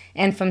cameras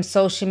and from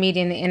social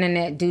media and the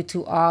internet due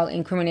to all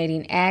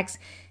incriminating acts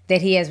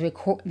that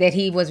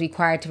he was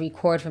required to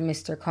record for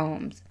Mr.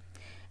 Combs.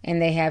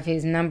 And they have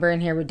his number in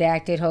here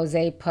redacted,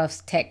 Jose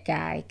Puff's tech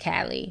guy,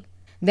 Cali.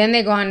 Then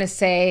they go on to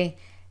say,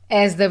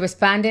 as the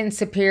respondent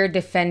superior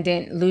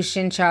defendant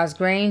Lucian Charles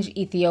Grange,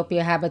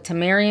 Ethiopia Haba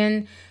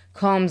Tamarian,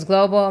 Combs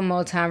Global,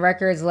 Motown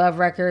Records, Love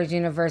Records,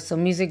 Universal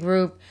Music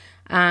Group,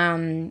 are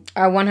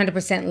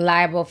 100%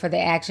 liable for the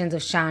actions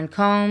of Sean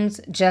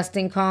Combs,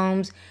 Justin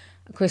Combs,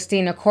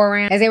 Christina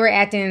Coram, as they were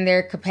acting in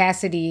their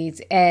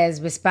capacities as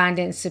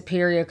respondent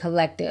superior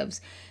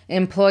collectives.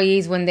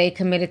 Employees when they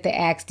committed the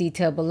acts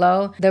detailed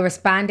below. The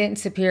respondent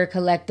superior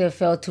collective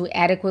failed to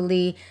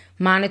adequately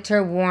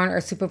monitor, warn, or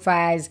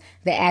supervise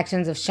the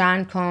actions of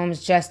Sean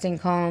Combs, Justin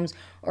Combs,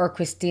 or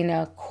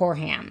Christina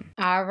Corham.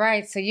 All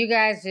right, so you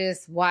guys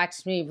just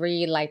watched me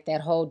read like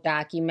that whole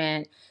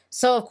document.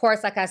 So of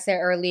course, like I said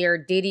earlier,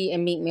 Diddy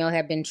and Meek Mill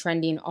have been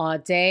trending all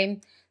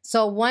day.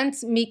 So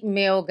once Meek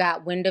Mill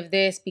got wind of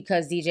this,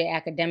 because DJ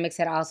Academics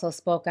had also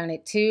spoke on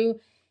it too,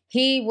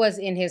 he was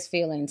in his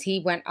feelings. He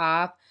went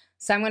off.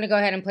 So I'm going to go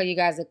ahead and play you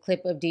guys a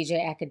clip of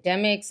DJ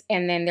Academics,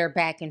 and then they're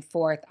back and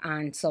forth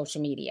on social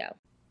media.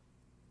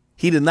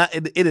 He did not.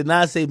 It did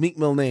not say Meek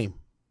Mill name.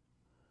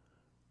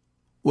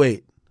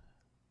 Wait.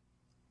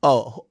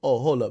 Oh,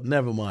 hold up.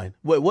 Never mind.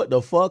 Wait, what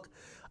the fuck?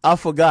 I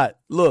forgot.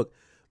 Look,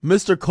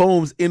 Mr.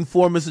 Combs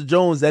informed Mr.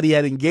 Jones that he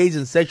had engaged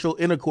in sexual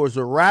intercourse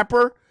with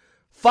rapper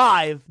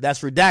 5.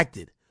 That's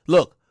redacted.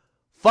 Look,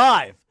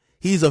 5.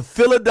 He's a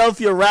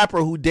Philadelphia rapper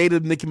who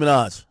dated Nicki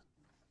Minaj.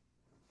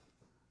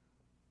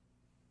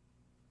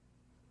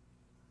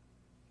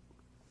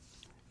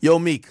 Yo,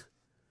 Meek,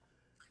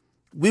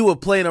 we were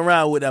playing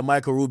around with that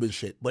Michael Rubin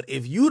shit, but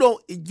if you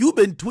don't, you've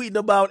been tweeting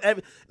about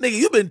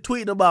you've been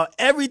tweeting about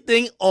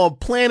everything on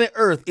planet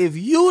Earth. If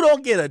you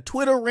don't get a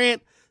Twitter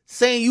rant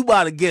saying you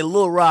about to get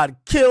Lil Rod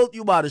killed,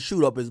 you about to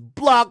shoot up his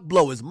block,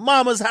 blow his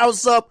mama's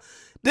house up,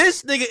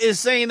 this nigga is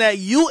saying that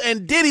you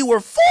and Diddy were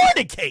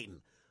fornicating.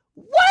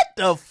 What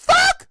the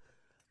fuck?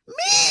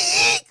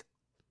 Meek!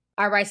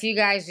 All right, so you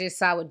guys just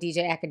saw what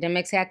DJ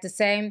Academics had to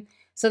say.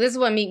 So this is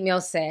what Meek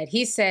Mill said.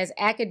 He says,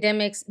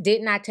 Academics,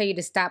 didn't I tell you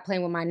to stop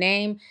playing with my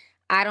name?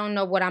 I don't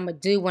know what I'm going to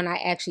do when I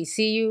actually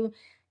see you.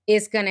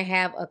 It's going to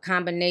have a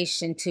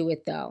combination to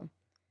it, though.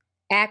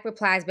 Ack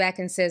replies back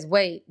and says,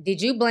 wait,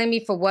 did you blame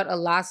me for what a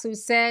lawsuit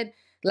said?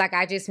 Like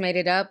I just made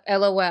it up?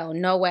 LOL,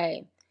 no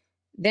way.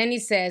 Then he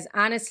says,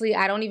 honestly,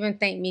 I don't even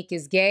think Meek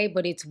is gay,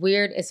 but it's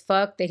weird as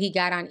fuck that he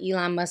got on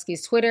Elon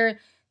Musk's Twitter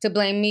to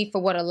blame me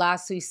for what a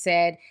lawsuit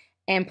said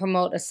and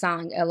promote a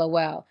song,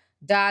 LOL.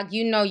 Dog,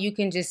 you know you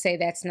can just say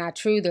that's not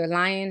true. They're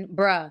lying.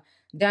 Bruh,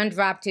 done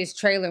dropped his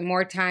trailer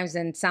more times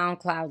than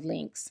SoundCloud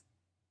links.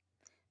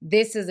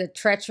 This is a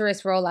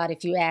treacherous rollout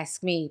if you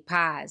ask me.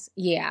 Pause.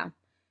 Yeah.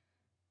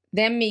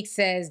 Then Meek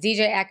says,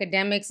 DJ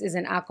Academics is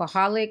an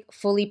alcoholic,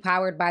 fully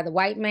powered by the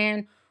white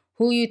man.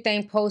 Who you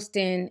think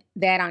posting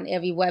that on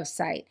every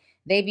website?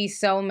 They be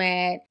so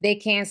mad. They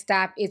can't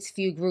stop its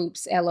few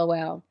groups.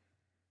 LOL.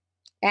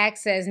 Ack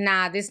says,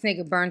 nah, this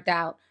nigga burnt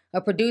out. A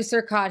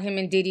producer called him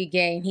and Diddy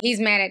gay. He's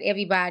mad at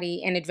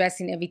everybody and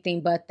addressing everything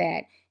but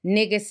that.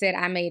 Nigga said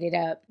I made it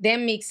up.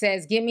 Then Meek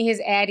says, get me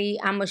his Addy.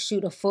 I'ma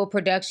shoot a full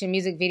production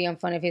music video in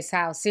front of his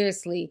house.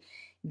 Seriously,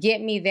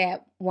 get me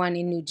that one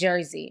in New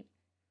Jersey.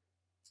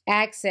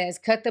 Ack says,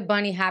 cut the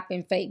bunny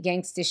hopping fake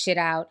gangster shit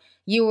out.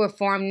 You a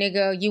reform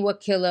nigga, you a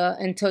killer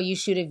until you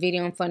shoot a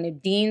video in front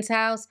of Dean's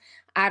house.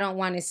 I don't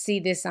want to see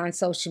this on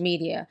social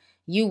media.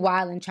 You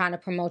wildin' trying to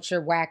promote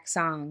your whack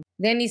song.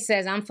 Then he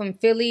says, I'm from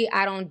Philly.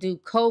 I don't do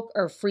coke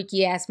or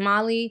freaky ass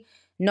Molly.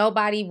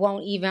 Nobody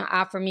won't even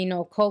offer me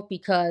no coke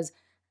because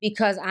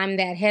I'm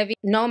that heavy.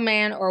 No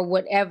man or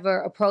whatever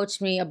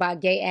approached me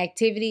about gay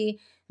activity.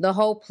 The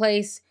whole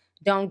place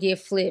don't get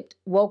flipped.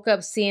 Woke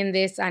up seeing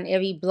this on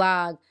every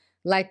blog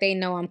like they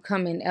know I'm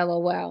coming,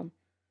 LOL.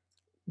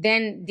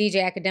 Then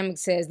DJ Academic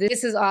says,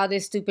 this is all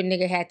this stupid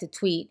nigga had to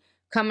tweet.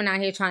 Coming out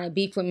here trying to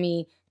beef with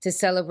me to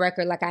sell a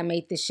record like I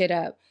made this shit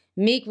up.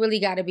 Meek really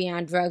got to be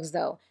on drugs,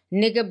 though.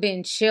 Nigga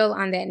been chill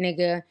on that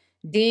nigga.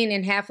 Dean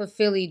and half of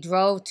Philly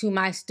drove to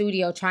my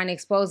studio trying to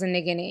expose a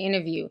nigga in an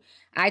interview.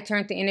 I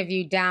turned the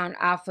interview down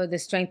off of the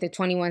strength of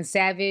 21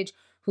 Savage,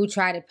 who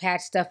tried to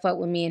patch stuff up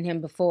with me and him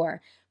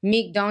before.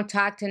 Meek don't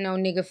talk to no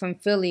nigga from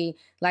Philly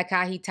like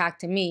how he talked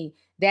to me.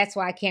 That's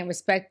why I can't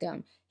respect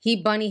him. He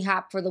bunny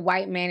hop for the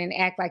white man and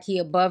act like he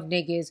above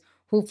niggas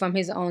who from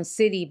his own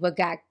city but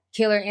got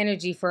killer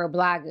energy for a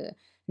blogger.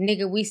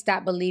 Nigga, we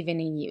stopped believing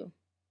in you.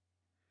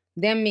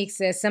 Then Meek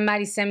says,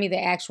 somebody send me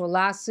the actual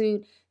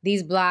lawsuit.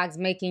 These blogs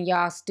making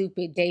y'all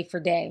stupid day for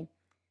day.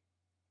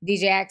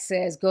 DJ Axe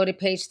says, go to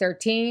page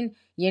 13.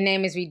 Your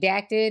name is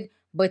redacted,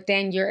 but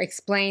then you're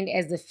explained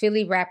as the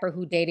Philly rapper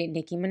who dated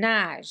Nicki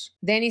Minaj.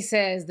 Then he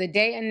says, the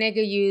day a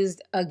nigga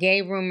used a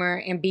gay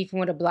rumor and beefing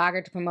with a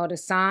blogger to promote a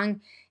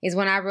song is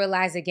when I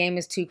realized the game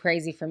is too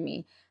crazy for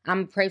me.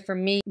 I'm pray for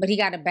Meek, but he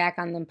got to back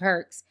on them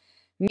perks.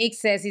 Meek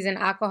says he's an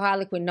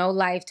alcoholic with no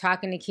life,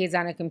 talking to kids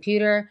on a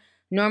computer.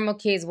 Normal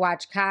kids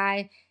watch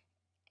Kai,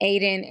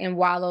 Aiden, and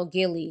Wallow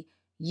Gilly.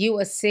 You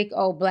a sick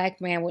old black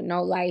man with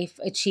no life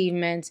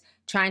achievements,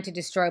 trying to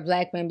destroy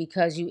black men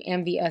because you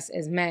envy us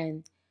as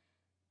men.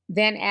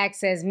 Then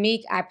Axe says,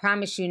 Meek, I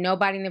promise you,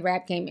 nobody in the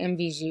rap game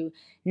envies you.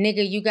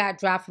 Nigga, you got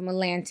dropped from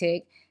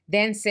Atlantic.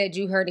 Then said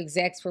you heard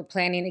execs were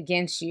planning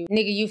against you.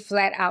 Nigga, you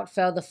flat out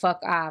fell the fuck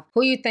off.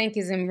 Who you think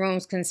is in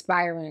rooms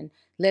conspiring?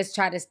 Let's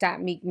try to stop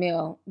Meek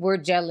Mill. We're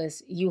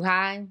jealous. You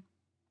high?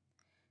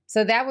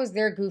 So that was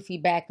their goofy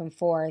back and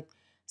forth.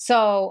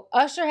 So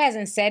Usher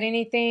hasn't said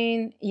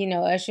anything. You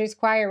know, Usher's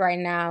quiet right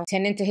now,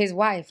 tending to his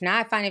wife. Now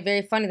I find it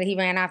very funny that he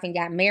ran off and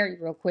got married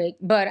real quick.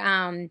 But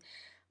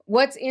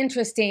what's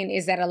interesting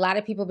is that a lot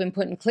of people have been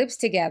putting clips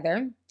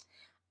together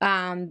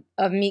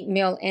of Meek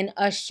Mill and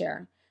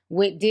Usher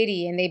with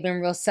Diddy, and they've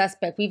been real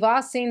suspect. We've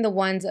all seen the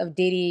ones of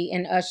Diddy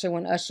and Usher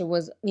when Usher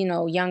was, you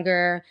know,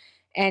 younger,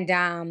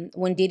 and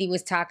when Diddy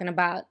was talking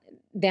about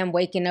them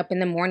waking up in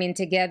the morning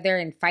together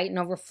and fighting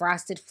over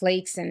Frosted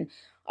Flakes and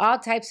all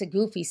types of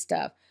goofy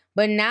stuff.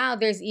 But now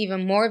there's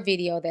even more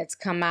video that's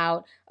come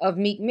out of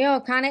Meek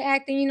Mill kind of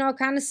acting, you know,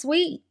 kind of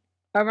sweet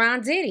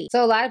around Diddy.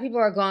 So a lot of people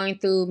are going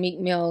through Meek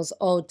Mill's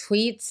old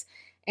tweets,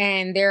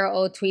 and there are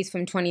old tweets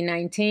from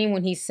 2019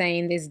 when he's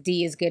saying this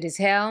D is good as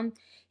hell.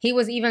 He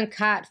was even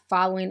caught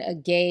following a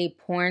gay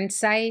porn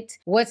site.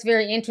 What's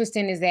very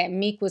interesting is that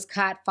Meek was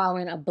caught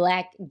following a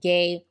black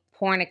gay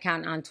porn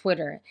account on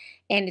Twitter,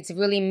 and it's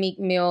really Meek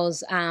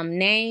Mill's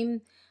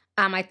name.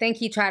 I think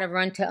he tried to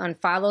run to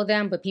unfollow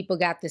them, but people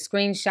got the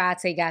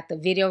screenshots, they got the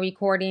video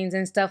recordings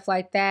and stuff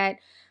like that.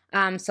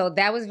 So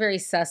that was very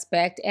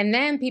suspect. And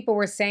then people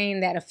were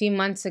saying that a few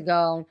months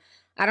ago,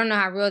 I don't know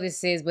how real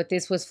this is, but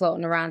this was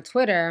floating around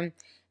Twitter.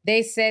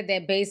 They said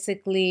that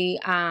basically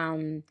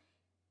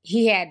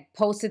he had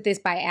posted this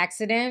by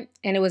accident,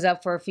 and it was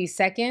up for a few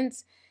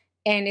seconds.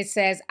 And it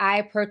says,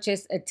 I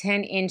purchased a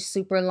 10-inch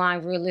super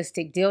long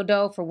realistic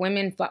dildo for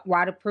women,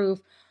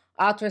 waterproof,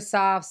 ultra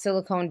soft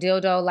silicone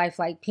dildo,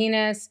 lifelike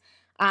penis.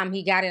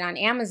 He got it on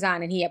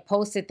Amazon, and he had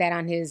posted that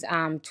on his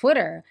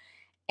Twitter.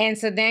 And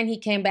so then he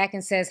came back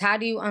and says, how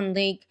do you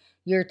unlink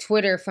your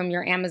Twitter from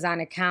your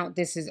Amazon account?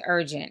 This is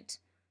urgent.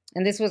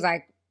 And this was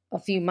like a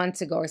few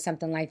months ago or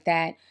something like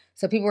that.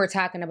 So people were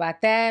talking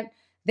about that.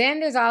 Then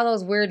there's all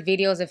those weird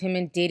videos of him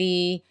and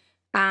Diddy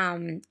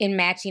in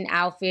matching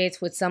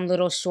outfits with some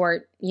little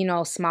short, you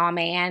know, small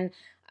man.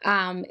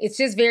 It's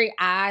just very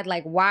odd.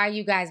 Like, why are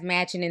you guys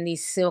matching in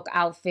these silk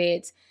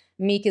outfits?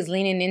 Meek is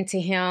leaning into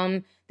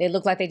him. They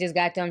look like they just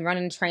got done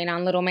running a train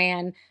on Little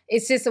Man.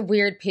 It's just a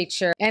weird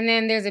picture. And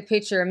then there's a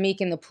picture of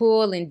Meek in the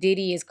pool, and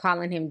Diddy is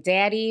calling him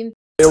daddy.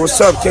 Hey, what's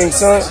up, King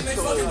Son?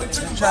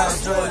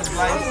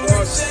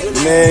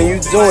 Man, you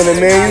doing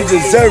it, man. You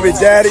deserve it,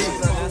 daddy.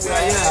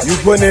 You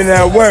putting in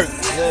that work.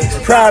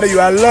 Proud of you.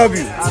 I love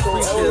you.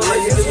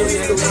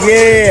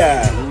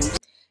 Yeah.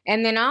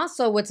 And then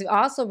also, what's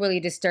also really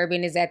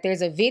disturbing is that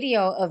there's a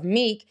video of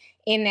Meek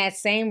in that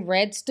same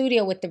red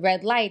studio with the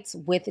red lights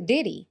with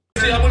Diddy.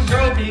 I was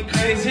drove me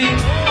crazy.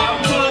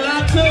 I pulled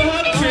up to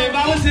her crib.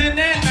 I was in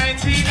that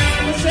 19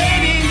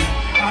 Mercedes.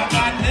 I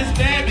got this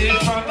bad bitch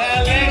from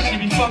LA. She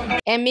be fucking.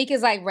 And Meek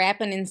is like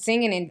rapping and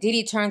singing, and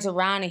Diddy turns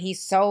around and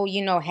he's so,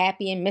 you know,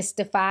 happy and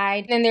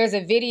mystified. And there's a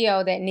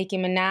video that Nicki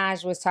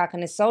Minaj was talking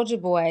to Soulja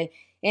Boy,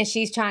 and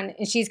she's kind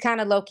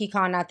of low-key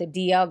calling out the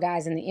DL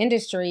guys in the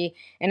industry,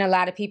 and a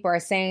lot of people are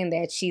saying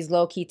that she's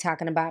low-key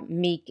talking about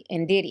Meek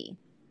and Diddy.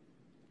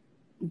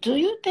 Do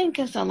you think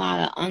it's a lot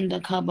of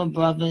undercover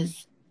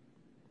brothers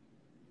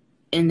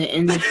in the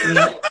industry?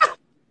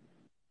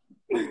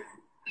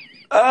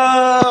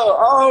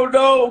 Oh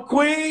no,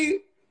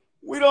 Queen.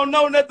 We don't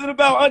know nothing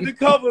about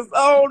undercovers.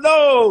 Oh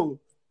no.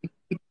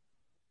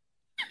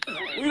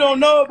 We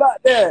don't know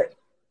about that.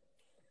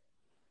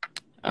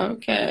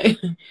 Okay.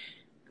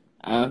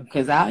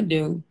 Because I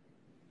do.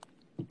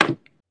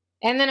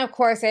 And then, of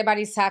course,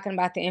 everybody's talking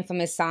about the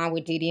infamous song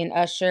with Diddy and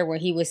Usher where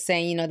he was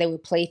saying, you know, they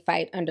would play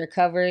fight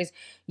undercovers.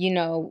 You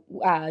know,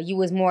 you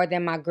was more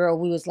than my girl.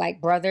 We was like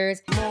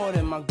brothers. More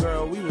than my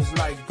girl. We was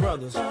like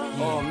brothers.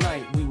 All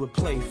night we would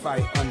play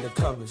fight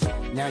undercovers.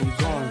 Now you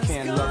gone,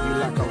 can't love you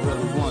like I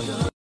really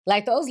wanted.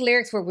 Like, those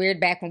lyrics were weird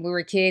back when we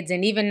were kids,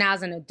 and even now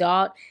as an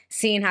adult,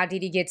 seeing how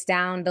Diddy gets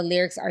down, the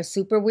lyrics are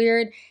super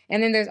weird.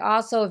 And then there's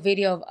also a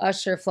video of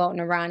Usher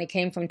floating around. It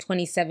came from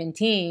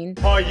 2017.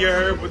 All you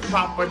heard was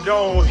Papa,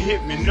 don't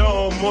hit me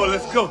no more.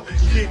 Let's go.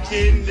 Kick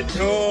in the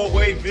door,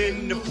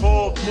 waving the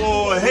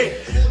 4-4.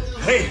 Hey,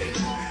 hey,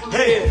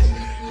 hey,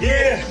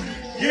 yeah,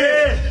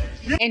 yeah,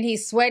 And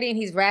he's sweating,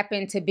 he's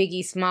rapping to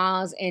Biggie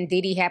Smalls, and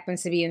Diddy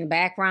happens to be in the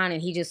background,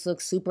 and he just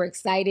looks super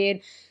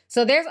excited.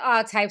 So there's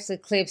all types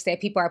of clips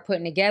that people are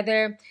putting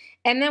together.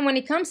 And then when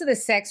it comes to the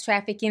sex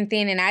trafficking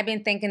thing, and I've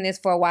been thinking this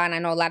for a while, and I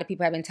know a lot of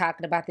people have been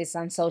talking about this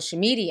on social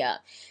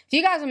media. If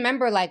you guys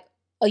remember, like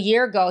a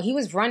year ago, he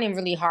was running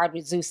really hard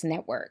with Zeus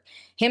Network.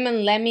 Him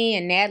and Lemmy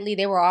and Natalie,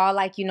 they were all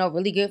like, you know,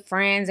 really good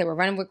friends. They were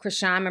running with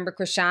Krishan. Remember,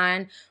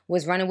 Krishan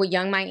was running with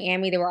Young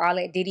Miami. They were all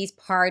at Diddy's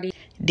party.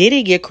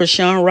 Diddy get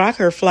Krishan Rock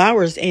her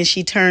flowers, and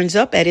she turns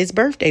up at his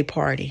birthday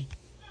party.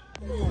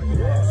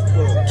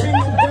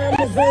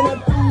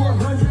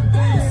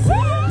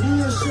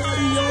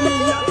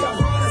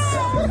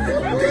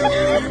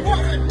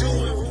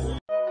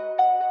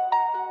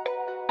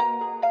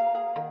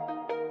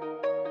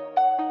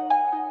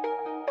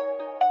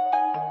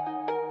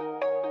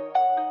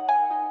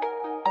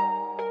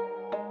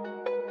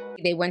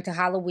 They went to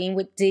Halloween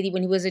with Diddy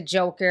when he was a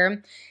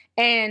Joker.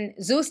 And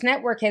Zeus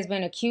Network has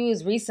been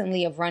accused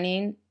recently of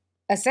running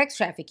a sex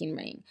trafficking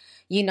ring.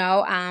 You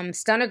know,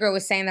 Stunner Girl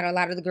was saying that a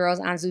lot of the girls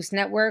on Zeus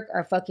Network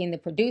are fucking the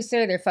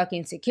producer. They're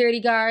fucking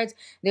security guards.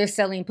 They're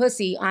selling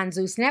pussy on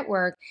Zeus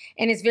Network.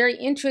 And it's very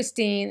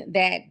interesting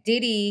that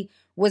Diddy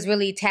was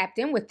really tapped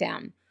in with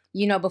them,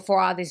 you know,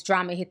 before all this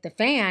drama hit the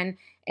fan.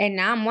 And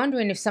now I'm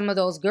wondering if some of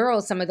those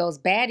girls, some of those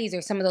baddies,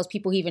 or some of those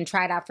people who even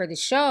tried out for the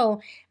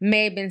show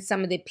may have been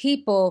some of the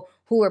people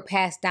who were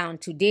passed down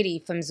to Diddy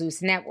from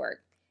Zeus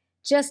Network.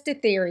 Just a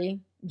theory,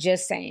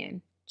 just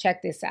saying.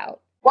 Check this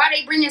out. Why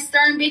they bringing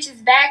certain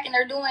bitches back and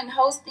they're doing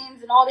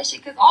hostings and all this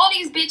shit? Because all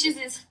these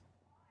bitches is...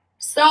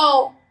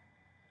 So,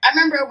 I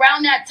remember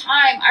around that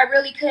time, I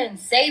really couldn't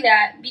say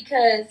that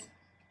because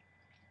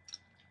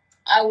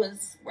I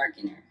was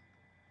working there.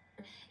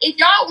 If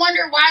y'all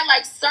wonder why,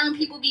 like, certain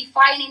people be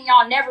fighting,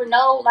 y'all never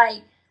know,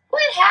 like,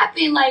 what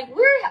happened? Like,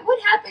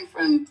 what happened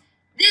from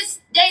this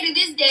day to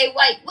this day?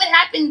 Like, what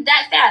happened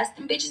that fast?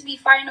 Them bitches be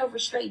fighting over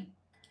straight.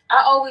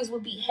 I always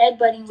would be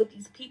headbutting with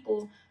these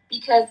people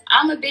because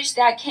I'm a bitch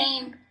that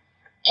came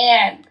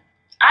and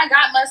I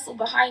got muscle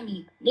behind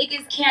me.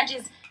 Niggas can't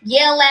just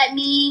yell at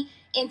me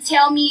and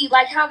tell me,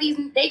 like, how they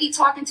be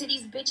talking to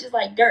these bitches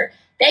like dirt.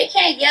 They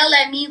can't yell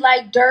at me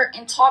like dirt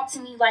and talk to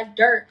me like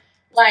dirt.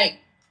 Like,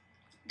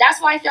 that's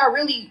why if y'all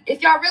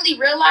really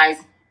realize,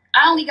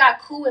 I only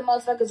got cool with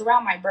motherfuckers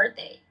around my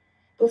birthday.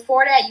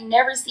 Before that, you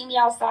never see me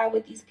outside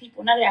with these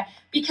people, none of that.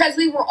 Because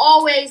we were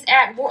always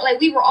at war, like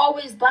we were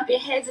always bumping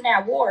heads in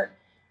that war.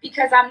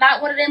 Because I'm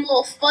not one of them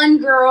little fun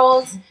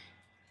girls.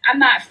 I'm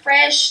not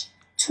fresh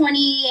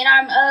 20 and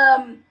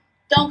I'm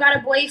don't got a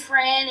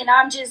boyfriend and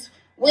I'm just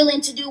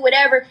willing to do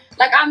whatever.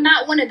 Like, I'm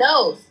not one of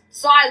those.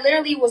 So I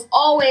literally was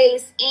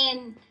always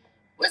in...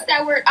 What's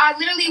that word? I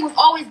literally was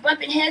always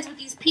bumping heads with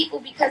these people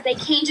because they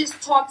can't just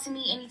talk to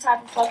me any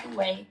type of fucking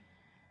way.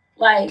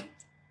 Like,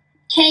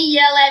 can't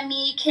yell at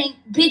me, can't,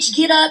 bitch,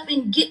 get up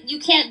and get, you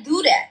can't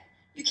do that.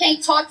 You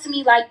can't talk to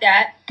me like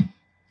that.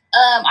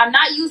 I'm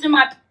not using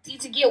my pussy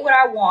to get what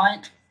I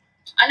want.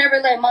 I never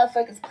let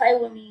motherfuckers play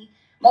with me.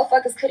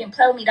 Motherfuckers couldn't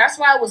play with me. That's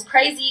why it was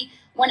crazy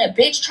when a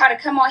bitch tried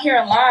to come on here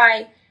and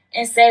lie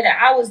and say that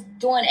I was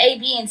doing A,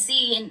 B, and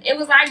C. And it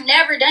was like,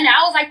 never done it.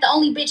 I was like the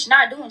only bitch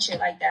not doing shit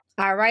like that.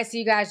 All right, so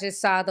you guys just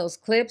saw those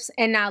clips.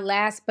 And now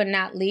last but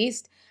not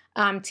least,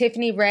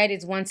 Tiffany Red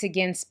is once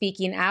again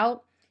speaking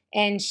out.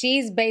 And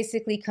she's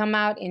basically come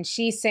out and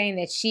she's saying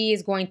that she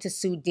is going to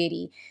sue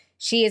Diddy.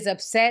 She is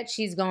upset.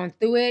 She's going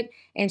through it.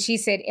 And she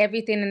said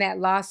everything in that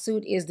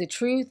lawsuit is the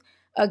truth.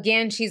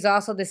 Again, she's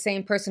also the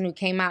same person who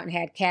came out and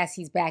had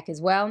Cassie's back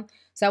as well.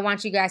 So I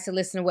want you guys to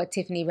listen to what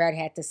Tiffany Red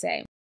had to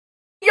say.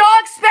 Y'all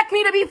expect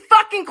me to be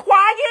fucking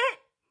quiet?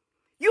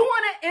 You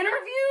want an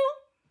interview?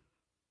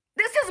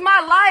 This is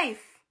my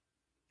life.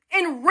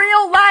 In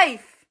real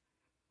life.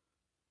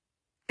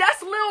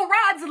 That's Lil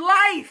Rod's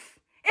life.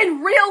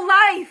 In real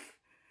life.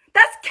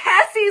 That's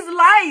Cassie's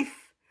life.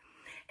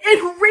 In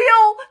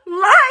real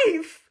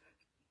life.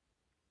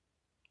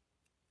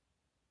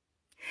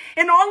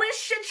 And all this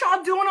shit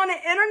y'all doing on the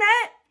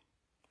internet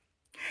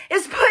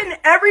is putting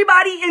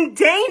everybody in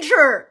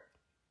danger.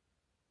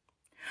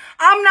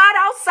 I'm not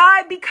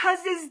outside because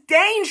it's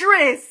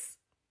dangerous.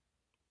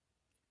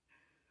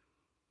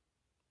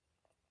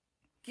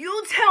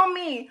 You tell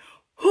me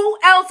who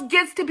else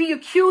gets to be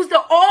accused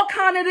of all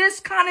kind of this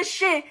kind of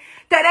shit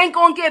that ain't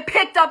gonna get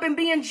picked up and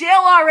be in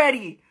jail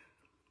already?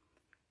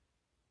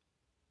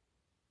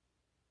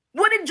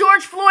 What did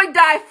George Floyd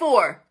die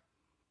for?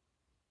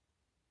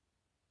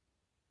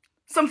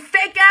 Some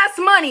fake ass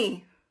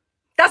money.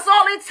 That's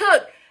all it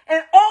took.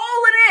 And all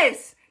of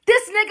this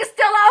nigga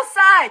still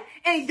outside.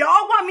 And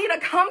y'all want me to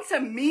come to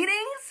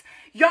meetings?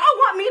 Y'all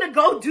want me to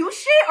go do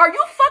shit? Are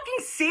you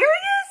fucking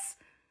serious?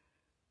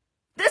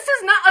 This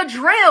is not a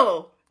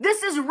drill.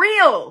 This is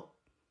real.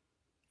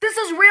 This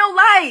is real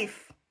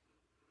life.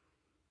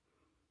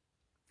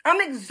 I'm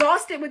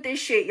exhausted with this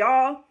shit,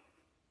 y'all.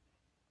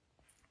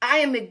 I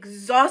am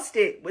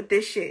exhausted with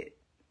this shit.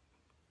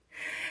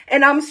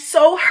 And I'm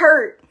so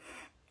hurt.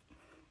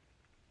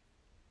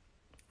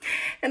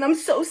 And I'm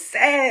so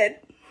sad.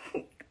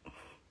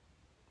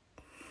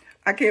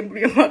 I can't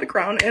believe I'm about to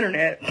cry on the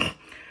internet.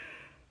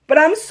 But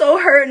I'm so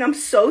hurt and I'm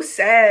so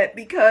sad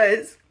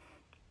because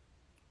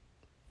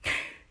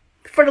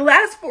for the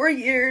last 4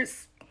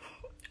 years,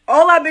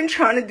 all I've been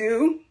trying to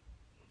do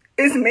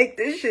is make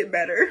this shit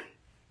better.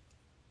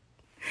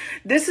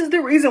 This is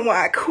the reason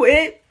why I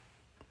quit.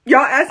 Y'all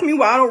ask me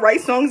why I don't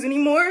write songs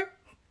anymore.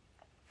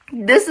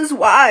 This is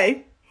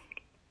why.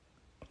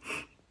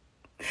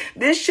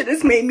 This shit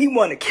has made me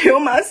want to kill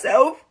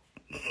myself.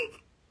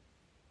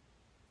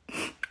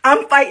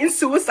 I'm fighting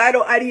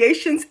suicidal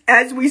ideations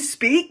as we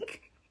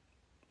speak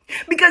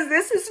because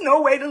this is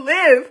no way to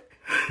live.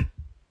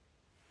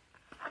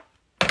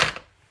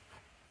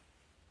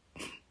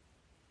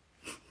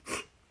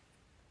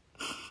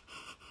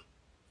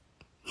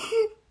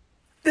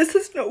 This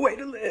is no way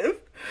to live.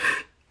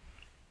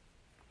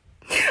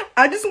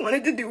 I just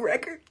wanted to do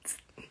records.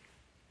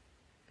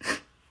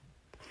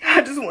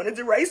 I just wanted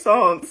to write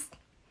songs.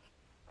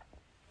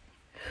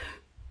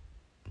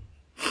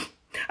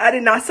 I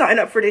did not sign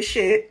up for this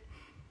shit.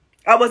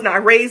 I was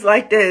not raised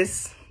like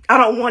this. I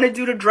don't want to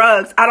do the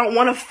drugs. I don't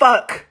want to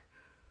fuck.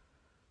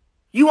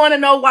 You want to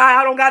know why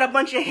I don't got a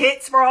bunch of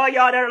hits for all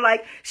y'all that are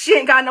like, she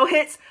ain't got no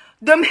hits?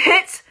 Them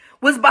hits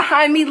was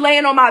behind me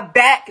laying on my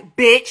back,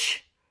 bitch.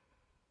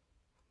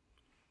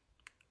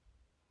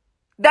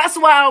 That's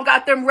why I don't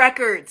got them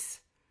records.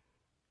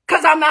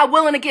 Because I'm not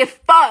willing to get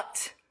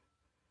fucked.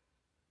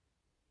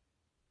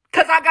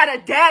 Because I got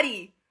a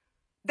daddy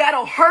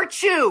that'll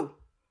hurt you.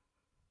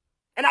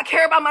 And I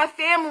care about my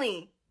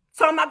family.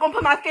 So I'm not going to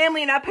put my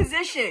family in that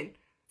position.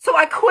 So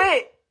I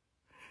quit.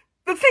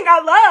 The thing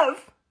I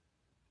love.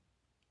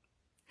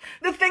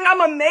 The thing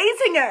I'm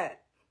amazing at.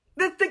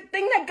 The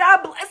thing that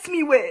God blessed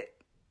me with.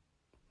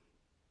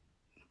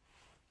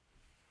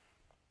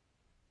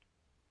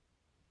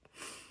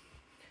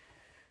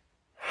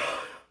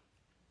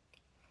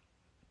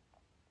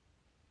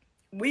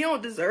 We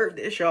don't deserve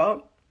this,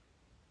 y'all.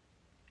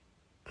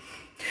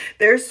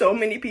 There's so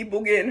many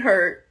people getting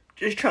hurt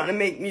just trying to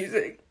make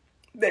music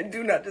that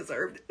do not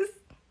deserve this.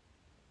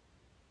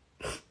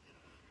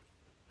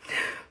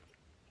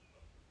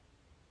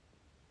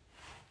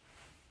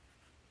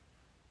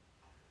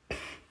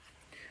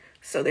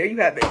 So there you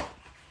have it.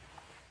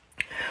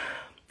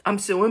 I'm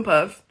suing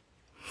Puff.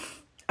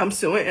 I'm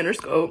suing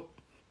Interscope.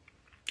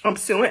 I'm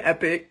suing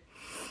Epic.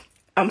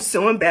 I'm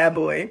suing Bad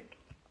Boy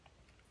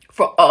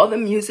for all the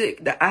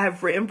music that I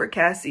have written for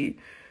Cassie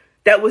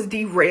that was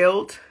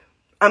derailed.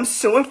 I'm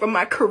suing for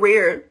my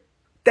career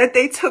that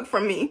they took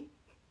from me,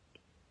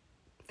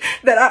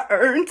 that I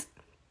earned,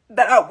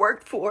 that I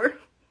worked for.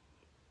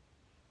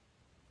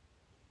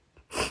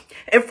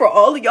 And for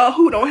all of y'all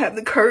who don't have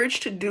the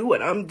courage to do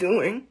what I'm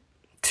doing,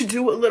 to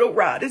do what Little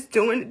Rod is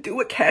doing, to do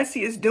what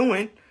Cassie is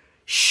doing,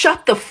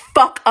 shut the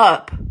fuck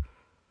up.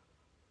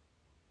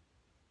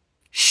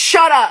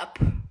 Shut up.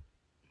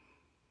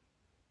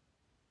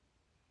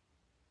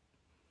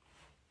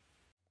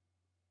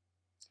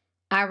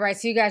 All right,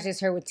 so you guys just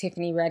heard what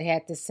Tiffany Red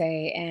had to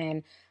say,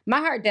 and my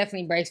heart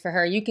definitely breaks for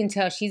her. You can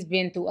tell she's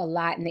been through a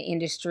lot in the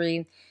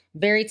industry.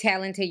 Very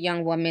talented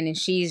young woman, and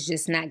she's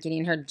just not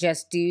getting her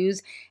just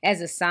dues as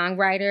a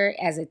songwriter,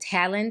 as a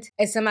talent,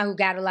 as somebody who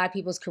got a lot of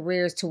people's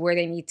careers to where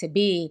they need to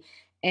be,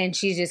 and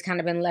she's just kind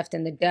of been left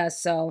in the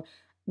dust. So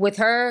with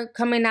her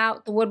coming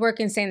out the woodwork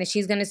and saying that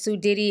she's going to sue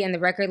Diddy and the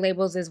record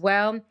labels as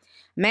well,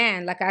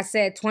 man, like I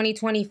said,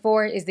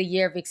 2024 is the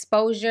year of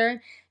exposure.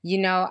 You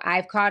know,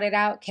 I've called it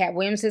out. Cat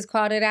Williams has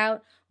called it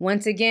out.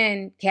 Once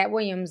again, Cat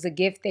Williams, the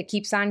gift that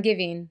keeps on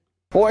giving.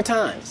 4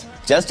 times,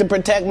 just to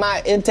protect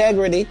my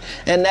integrity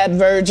and that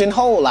virgin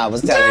hole I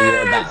was telling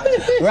you about.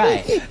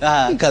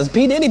 Right, because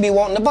P. Diddy be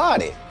wanting to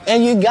party.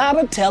 And you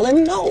gotta tell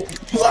him no.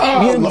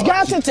 You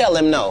got to tell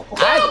him no.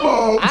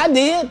 I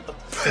did.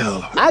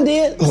 I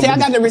did. See, I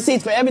got the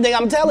receipts for everything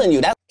I'm telling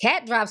you.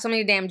 Cat dropped so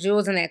many damn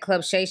jewels in that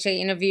Club Shay Shay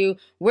interview.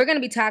 We're going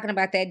to be talking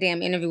about that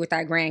damn interview with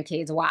our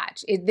grandkids.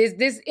 Watch.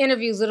 This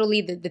interview is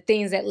literally the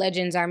things that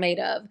legends are made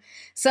of.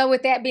 So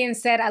with that being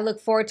said, I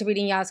look forward to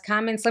reading y'all's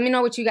comments. Let me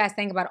know what you guys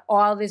think about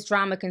all this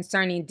drama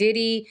concerning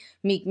Diddy,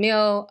 Meek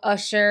Mill,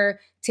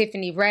 Usher,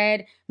 Tiffany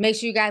Red. Make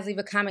sure you guys leave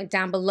a comment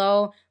down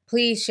below.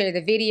 Please share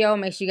the video.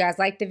 Make sure you guys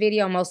like the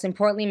video. Most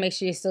importantly, make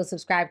sure you're still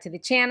subscribed to the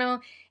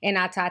channel. And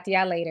I'll talk to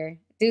y'all later.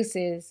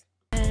 Deuces.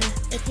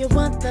 If you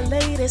want the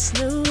latest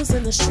news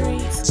in the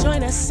streets,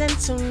 join us and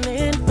tune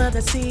in for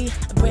the tea.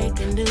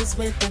 Breaking news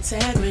with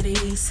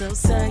integrity. So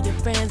tell your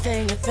friends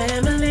and your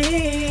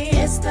family.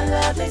 It's the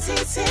Lovelyti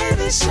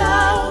TV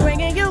show,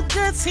 bringing you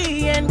good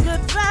tea and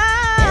good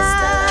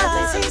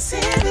vibes. It's the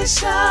Lovelyti TV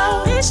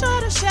show. Be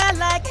sure to share,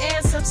 like,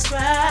 and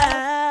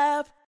subscribe.